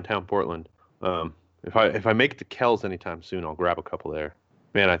in downtown Portland. If I make it to Kells anytime soon, I'll grab a couple there.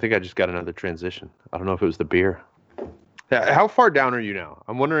 Man, I think I just got another transition. I don't know if it was the beer. How far down are you now?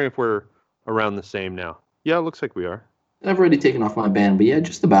 I'm wondering if we're around the same now. Yeah, it looks like we are. I've already taken off my band, but yeah,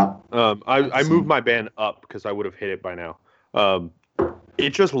 just about. I moved my band up because I would have hit it by now. It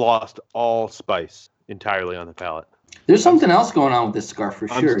just lost all spice entirely on the palate. There's something else going on with this cigar for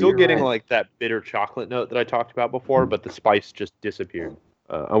sure. I'm still getting right. like that bitter chocolate note that I talked about before, but the spice just disappeared.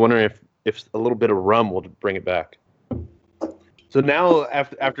 I wonder if a little bit of rum will bring it back. So now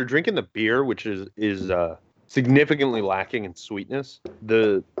after drinking the beer, which is significantly lacking in sweetness,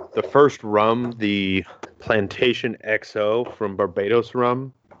 the first rum, the Plantation XO from Barbados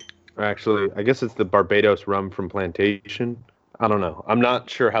Rum, or actually I guess it's the Barbados Rum from Plantation. I don't know. I'm not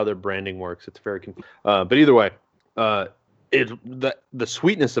sure how their branding works. It's very confusing. But either way, the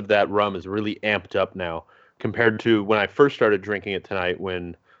sweetness of that rum is really amped up now compared to when I first started drinking it tonight,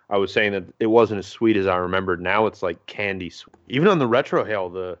 when I was saying that it wasn't as sweet as I remembered. Now it's like candy sweet. Even on the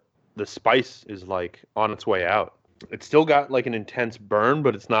retrohale, the spice is like on its way out. It's still got like an intense burn,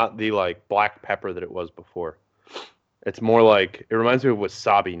 but it's not the like black pepper that it was before. It's more like, it reminds me of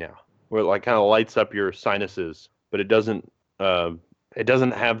wasabi now, where it like kind of lights up your sinuses, but it doesn't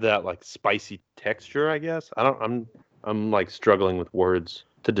have that like spicy texture, I guess. I'm like struggling with words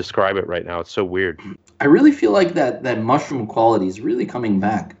to describe it right now. It's so weird. I really feel like that mushroom quality is really coming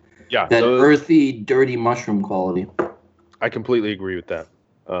back. Yeah. That earthy, dirty mushroom quality. I completely agree with that.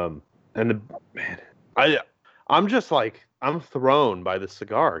 I'm just like, I'm thrown by this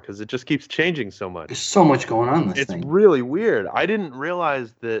cigar because it just keeps changing so much. There's so much going on in this thing. It's really weird. I didn't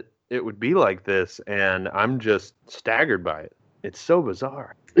realize that it would be like this, and I'm just staggered by it. It's so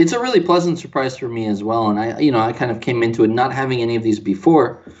bizarre. It's a really pleasant surprise for me as well, and I kind of came into it not having any of these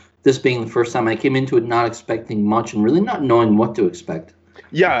before. This being the first time, I came into it not expecting much and really not knowing what to expect.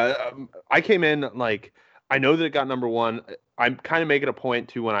 Yeah, I came in like, I know that it got number one. I'm kind of making a point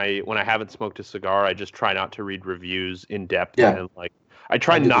to when I haven't smoked a cigar, I just try not to read reviews in depth. Yeah. And like I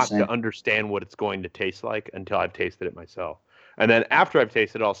try not to understand what it's going to taste like until I've tasted it myself. And then after I've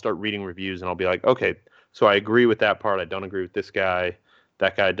tasted it, I'll start reading reviews and I'll be like, okay, so I agree with that part. I don't agree with this guy.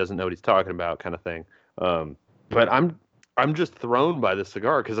 That guy doesn't know what he's talking about, kind of thing. But I'm just thrown by this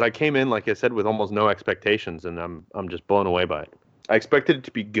cigar because I came in, like I said, with almost no expectations, and I'm just blown away by it. I expected it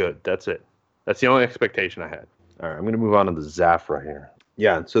to be good. That's it. That's the only expectation I had. All right, I'm going to move on to the Zafra here.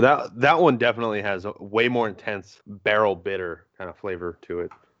 Yeah, so that one definitely has a way more intense barrel bitter kind of flavor to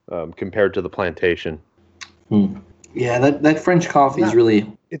it compared to the Plantation. Yeah, that French coffee is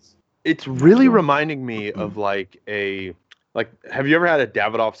really... It's really reminding me of like have you ever had a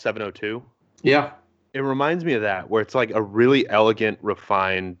Davidoff 702? Yeah. It reminds me of that, where it's like a really elegant,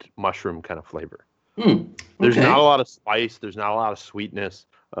 refined mushroom kind of flavor. There's not a lot of spice. There's not a lot of sweetness.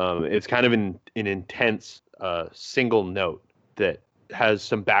 It's kind of an intense single note that has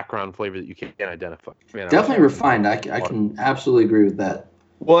some background flavor that you can't identify. Man, definitely refined. I can absolutely agree with that.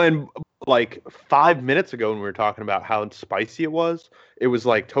 Well, and like 5 minutes ago when we were talking about how spicy it was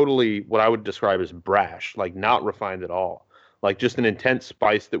like totally what I would describe as brash, like not refined at all. Like just an intense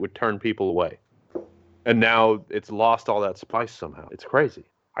spice that would turn people away. And now it's lost all that spice somehow. It's crazy.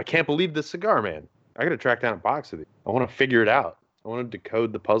 I can't believe this cigar, man. I got to track down a box of these. I want to figure it out. I want to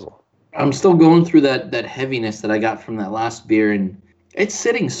decode the puzzle. I'm still going through that heaviness that I got from that last beer, and it's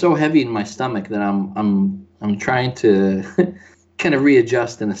sitting so heavy in my stomach that I'm trying to kind of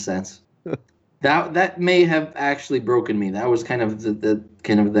readjust in a sense. That may have actually broken me. That was kind of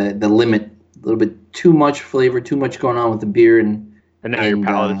the limit. A little bit too much flavor, too much going on with the beer, and now your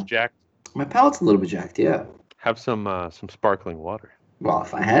palate is jacked. My palate's a little bit jacked. Yeah. Have some sparkling water. Well,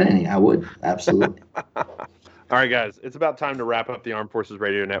 if I had any, I would absolutely. All right, guys, it's about time to wrap up the Armed Forces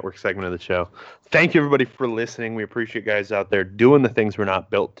Radio Network segment of the show. Thank you, everybody, for listening. We appreciate you guys out there doing the things we're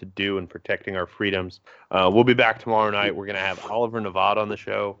not built to do and protecting our freedoms. We'll be back tomorrow night. We're going to have Oliver Nevada on the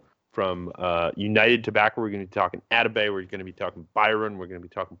show from United Tobacco. We're going to be talking Atabey. We're going to be talking Byron. We're going to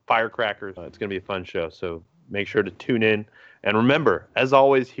be talking Firecrackers. It's going to be a fun show, so make sure to tune in. And remember, as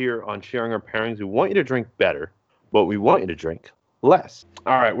always here on Sharing Our Pairings, we want you to drink better, but we want you to drink less.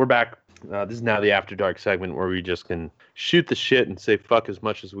 All right, we're back. This is now the After Dark segment where we just can shoot the shit and say fuck as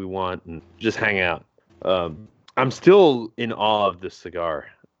much as we want and just hang out. I'm still in awe of this cigar.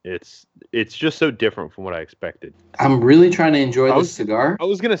 It's just so different from what I expected. I'm really trying to enjoy this cigar. I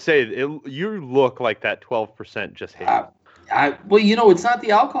was gonna say you look like that 12% just hit. Well, it's not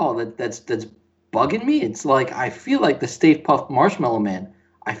the alcohol that's bugging me. It's like I feel like the Stay Puft Marshmallow Man.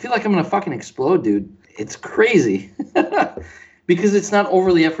 I feel like I'm gonna fucking explode, dude. It's crazy because it's not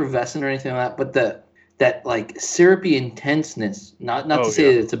overly effervescent or anything like that, but that like syrupy intenseness. Not to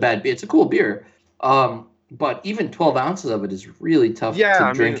say that it's a bad beer. It's a cool beer. But even 12 ounces of it is really tough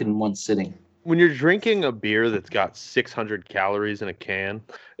to drink in one sitting. When you're drinking a beer that's got 600 calories in a can,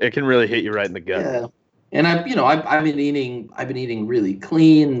 it can really hit you right in the gut. Yeah. And I've been eating really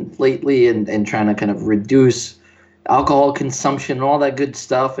clean lately and trying to kind of reduce alcohol consumption and all that good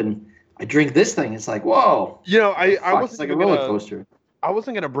stuff. And I drink this thing. It's like, whoa. I wasn't it's like a roller coaster. I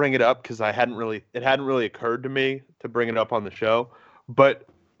wasn't gonna bring it up because it hadn't really occurred to me to bring it up on the show. But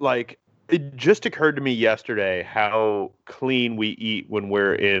like, it just occurred to me yesterday how clean we eat when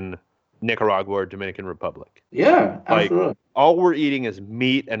we're in Nicaragua or Dominican Republic. Yeah, absolutely. Like, all we're eating is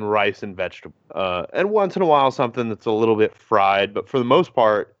meat and rice and vegetables. And once in a while something that's a little bit fried, but for the most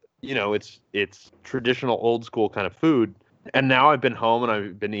part, it's traditional old school kind of food. And now I've been home and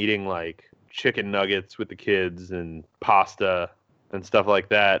I've been eating like chicken nuggets with the kids and pasta and stuff like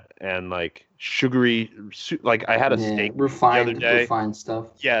that, and like sugary, like I had a steak the other day. Refined stuff.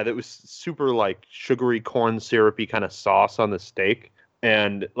 Yeah, that was super like sugary corn syrupy kind of sauce on the steak,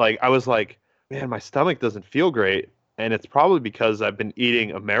 and like I was like, man, my stomach doesn't feel great, and it's probably because I've been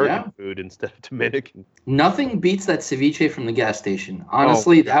eating American food instead of Dominican. Nothing beats that ceviche from the gas station.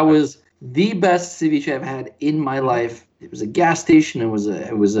 Honestly, that was the best ceviche I've had in my life. It was a gas station. It was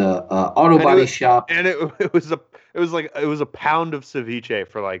a auto body shop, and it was a pound of ceviche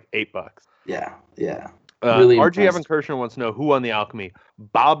for like $8. Yeah. Really RG Evan Kirshner wants to know who won the Alchemy.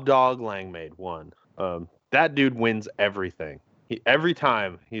 Bob Dog Langmaid won. That dude wins everything. Every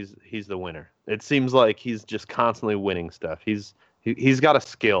time he's the winner. It seems like he's just constantly winning stuff. He's got a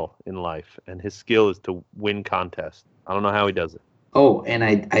skill in life, and his skill is to win contests. I don't know how he does it. Oh, and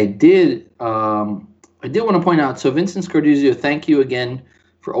I did want to point out. So Vincent Scarduzio, thank you again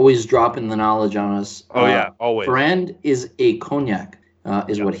for always dropping the knowledge on us. Oh yeah, always. Brand is a cognac,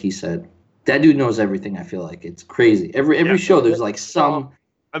 is what he said. That dude knows everything. I feel like it's crazy. Every show there's like some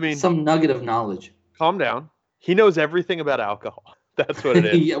nugget of knowledge. Calm down. He knows everything about alcohol. That's what it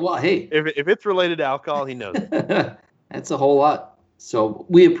is. Yeah. Well, hey, if it's related to alcohol, he knows it. That's a whole lot. So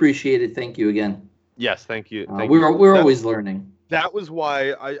we appreciate it. Thank you again. Yes, thank you. We're always learning. That was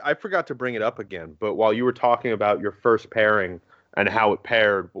why I forgot to bring it up again. But while you were talking about your first pairing and how it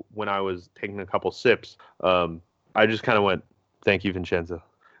paired when I was taking a couple sips, I just kind of went, "Thank you, Vincenzo,"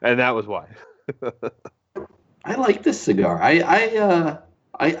 and that was why. I like this cigar.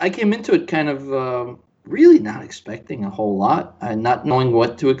 I came into it kind of really not expecting a whole lot, and not knowing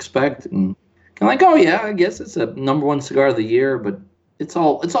what to expect, and kind of like, oh yeah, I guess it's a #1 cigar of the year, but it's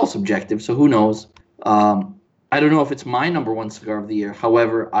all subjective. So who knows? I don't know if it's my #1 cigar of the year.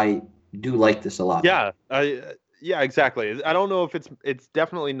 However, I do like this a lot. Yeah, yeah, exactly. I don't know if it's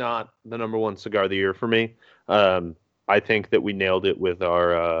definitely not the #1 cigar of the year for me. I think that we nailed it with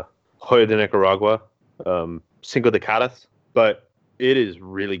our Joya de Nicaragua, Cinco de Caras, but it is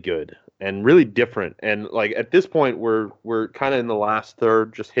really good and really different. And like at this point, we're kind of in the last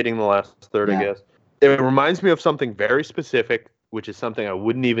third, just hitting the last third, I guess. It reminds me of something very specific, which is something I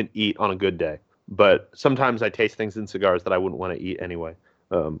wouldn't even eat on a good day. But sometimes I taste things in cigars that I wouldn't want to eat anyway,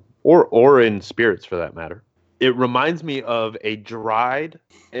 or in spirits for that matter. It reminds me of a dried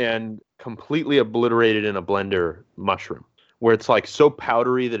and completely obliterated in a blender mushroom, where it's like so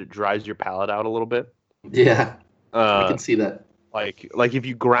powdery that it dries your palate out a little bit. Yeah, I can see that. Like if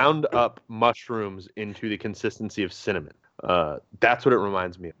you ground up mushrooms into the consistency of cinnamon, that's what it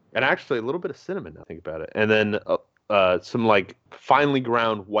reminds me of. And actually a little bit of cinnamon, I think about it. And then some like finely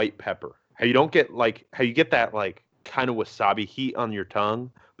ground white pepper. How you get that like kind of wasabi heat on your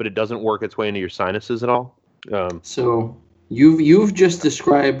tongue, but it doesn't work its way into your sinuses at all. So you've just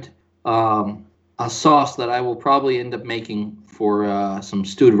described a sauce that I will probably end up making for some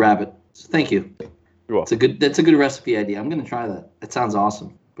stewed rabbit. So thank you. You're welcome. That's a good recipe idea. I'm gonna try that. That sounds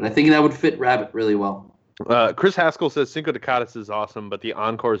awesome. But I think that would fit rabbit really well. Chris Haskell says Cinco de Caras is awesome, but the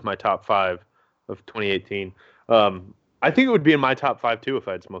Encore is my top 5 of 2018. I think it would be in my top 5 too if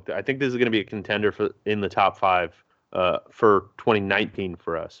I'd smoked it. I think this is going to be a contender in the top 5 for 2019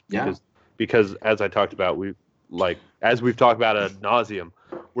 for us. Because as I talked about, as we've talked about ad nauseum,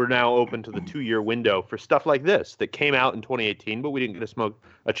 we're now open to the 2-year window for stuff like this that came out in 2018, but we didn't get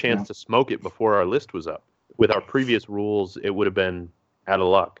a chance to smoke it before our list was up. With our previous rules, it would have been out of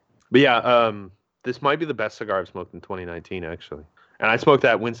luck. But yeah, this might be the best cigar I've smoked in 2019, actually. And I smoked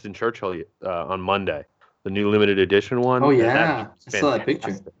that Winston Churchill on Monday, the new limited edition one. Oh and yeah, that's I saw that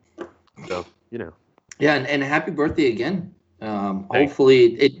picture. fantastic. So, you know. Yeah, and happy birthday again. Thanks.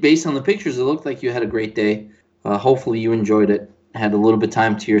 Hopefully, based on the pictures, it looked like you had a great day. Hopefully, you enjoyed it. Had a little bit of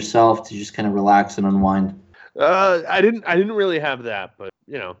time to yourself to just kind of relax and unwind. I didn't really have that, but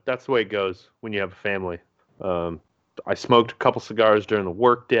you know that's the way it goes when you have a family. I smoked a couple cigars during the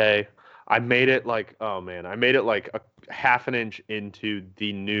work day. I made it like a half an inch into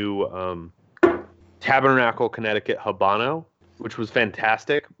the new Tabernacle, Connecticut Habano, which was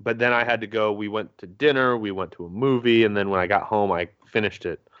fantastic. But then I had to go. We went to dinner, we went to a movie, and then when I got home, I finished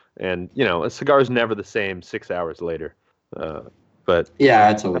it. And you know, a cigar is never the same 6 hours later. But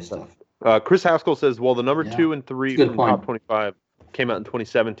yeah, it's always tough. Chris Haskell says, well, the number 2 and 3 from point. Top 25 came out in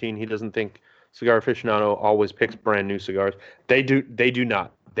 2017. He doesn't think Cigar Aficionado always picks brand new cigars. They do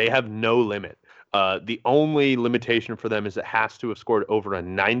not. They have no limit. The only limitation for them is it has to have scored over a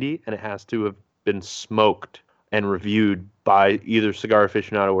 90, and it has to have been smoked and reviewed by either Cigar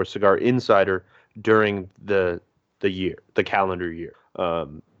Aficionado or Cigar Insider during the calendar year.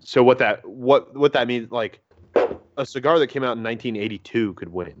 So what that means, like a cigar that came out in 1982 could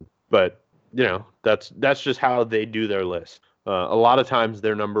win, but you know that's just how they do their list. A lot of times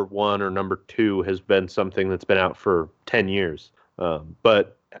their number 1 or number 2 has been something that's been out for 10 years,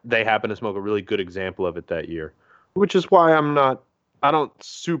 but they happen to smoke a really good example of it that year, which is why I don't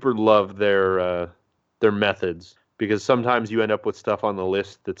super love their methods, because sometimes you end up with stuff on the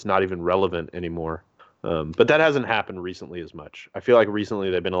list that's not even relevant anymore. But that hasn't happened recently as much. I feel like recently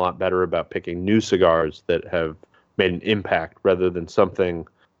they've been a lot better about picking new cigars that have made an impact rather than something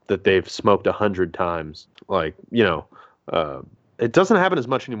that they've smoked 100 times. Like, you know, it doesn't happen as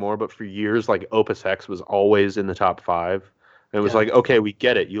much anymore, but for years, like Opus X was always in the top 5. And it was like, okay, we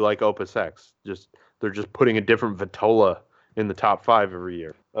get it. You like Opus X. They're just putting a different Vitola in the top 5 every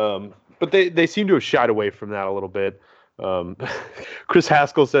year. But they seem to have shied away from that a little bit. Chris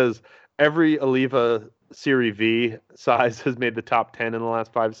Haskell says every Oliva Serie V size has made the top 10 in the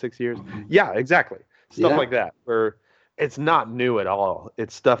last 5-6 years. Yeah, exactly. Stuff like that, where it's not new at all.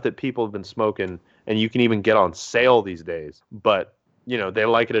 It's stuff that people have been smoking, and you can even get on sale these days. But, you know, they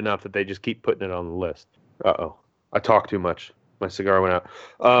like it enough that they just keep putting it on the list. Uh-oh. I talked too much. My cigar went out.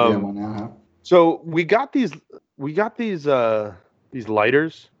 So we got these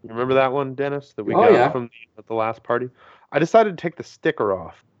lighters. You remember that one, Dennis, that we got from at the last party? I decided to take the sticker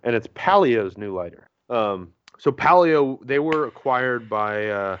off, and it's Paleo's new lighter. So Paleo, they were acquired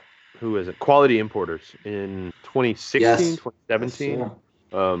by who is it? Quality Importers in 2016, 2017. Yes,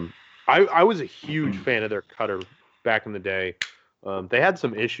 I was a huge fan of their cutter back in the day. They had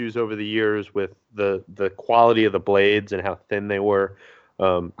some issues over the years with the quality of the blades and how thin they were.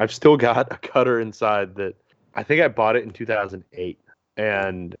 I've still got a cutter inside that I think I bought it in 2008,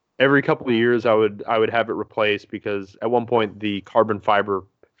 and every couple of years I would have it replaced because at one point the carbon fiber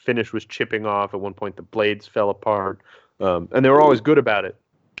finish was chipping off. At one point the blades fell apart, and they were always good about it.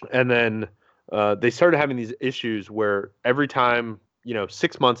 And then they started having these issues where every time,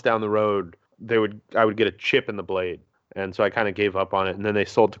 6 months down the road, I would get a chip in the blade. And so I kind of gave up on it. And then they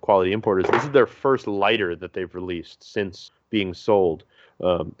sold to Quality Importers. This is their first lighter that they've released since being sold.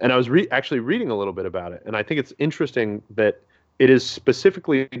 And I was actually reading a little bit about it. And I think it's interesting that it is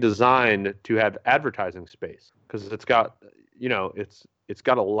specifically designed to have advertising space, because it's got, it's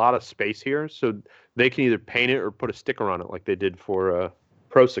got a lot of space here. So they can either paint it or put a sticker on it like they did for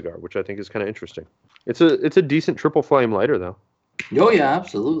Pro Cigar, which I think is kind of interesting. It's a decent triple flame lighter, though. Oh, yeah,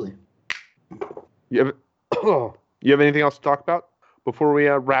 absolutely. You have anything else to talk about before we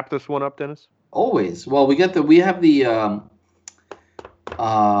wrap this one up, Dennis? Always. Well, we have the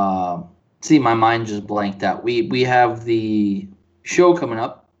see, my mind just blanked out. We have the show coming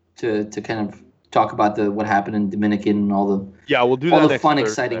up to kind of talk about what happened in Dominican and all the we'll do all the fun,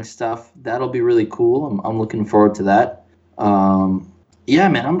 exciting stuff. That'll be really cool. I'm looking forward to that. Yeah,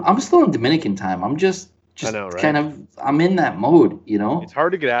 man, I'm still in Dominican time. I'm just I know, right? kind of I'm in that mode, It's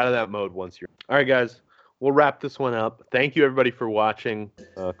hard to get out of that mode once you're. All right, guys. We'll wrap this one up. Thank you, everybody, for watching.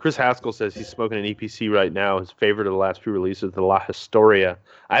 Chris Haskell says he's smoking an EPC right now. His favorite of the last few releases, the La Historia.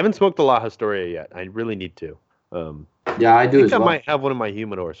 I haven't smoked the La Historia yet. I really need to. Yeah, I do. I think I might have one in my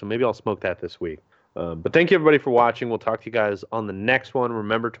humidor, so maybe I'll smoke that this week. But thank you, everybody, for watching. We'll talk to you guys on the next one.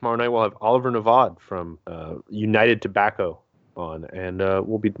 Remember, tomorrow night we'll have Oliver Navad from United Tobacco on, and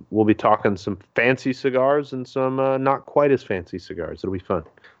we'll be talking some fancy cigars and some not quite as fancy cigars. It'll be fun.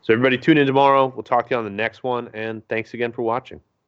 So everybody tune in tomorrow. We'll talk to you on the next one, and thanks again for watching.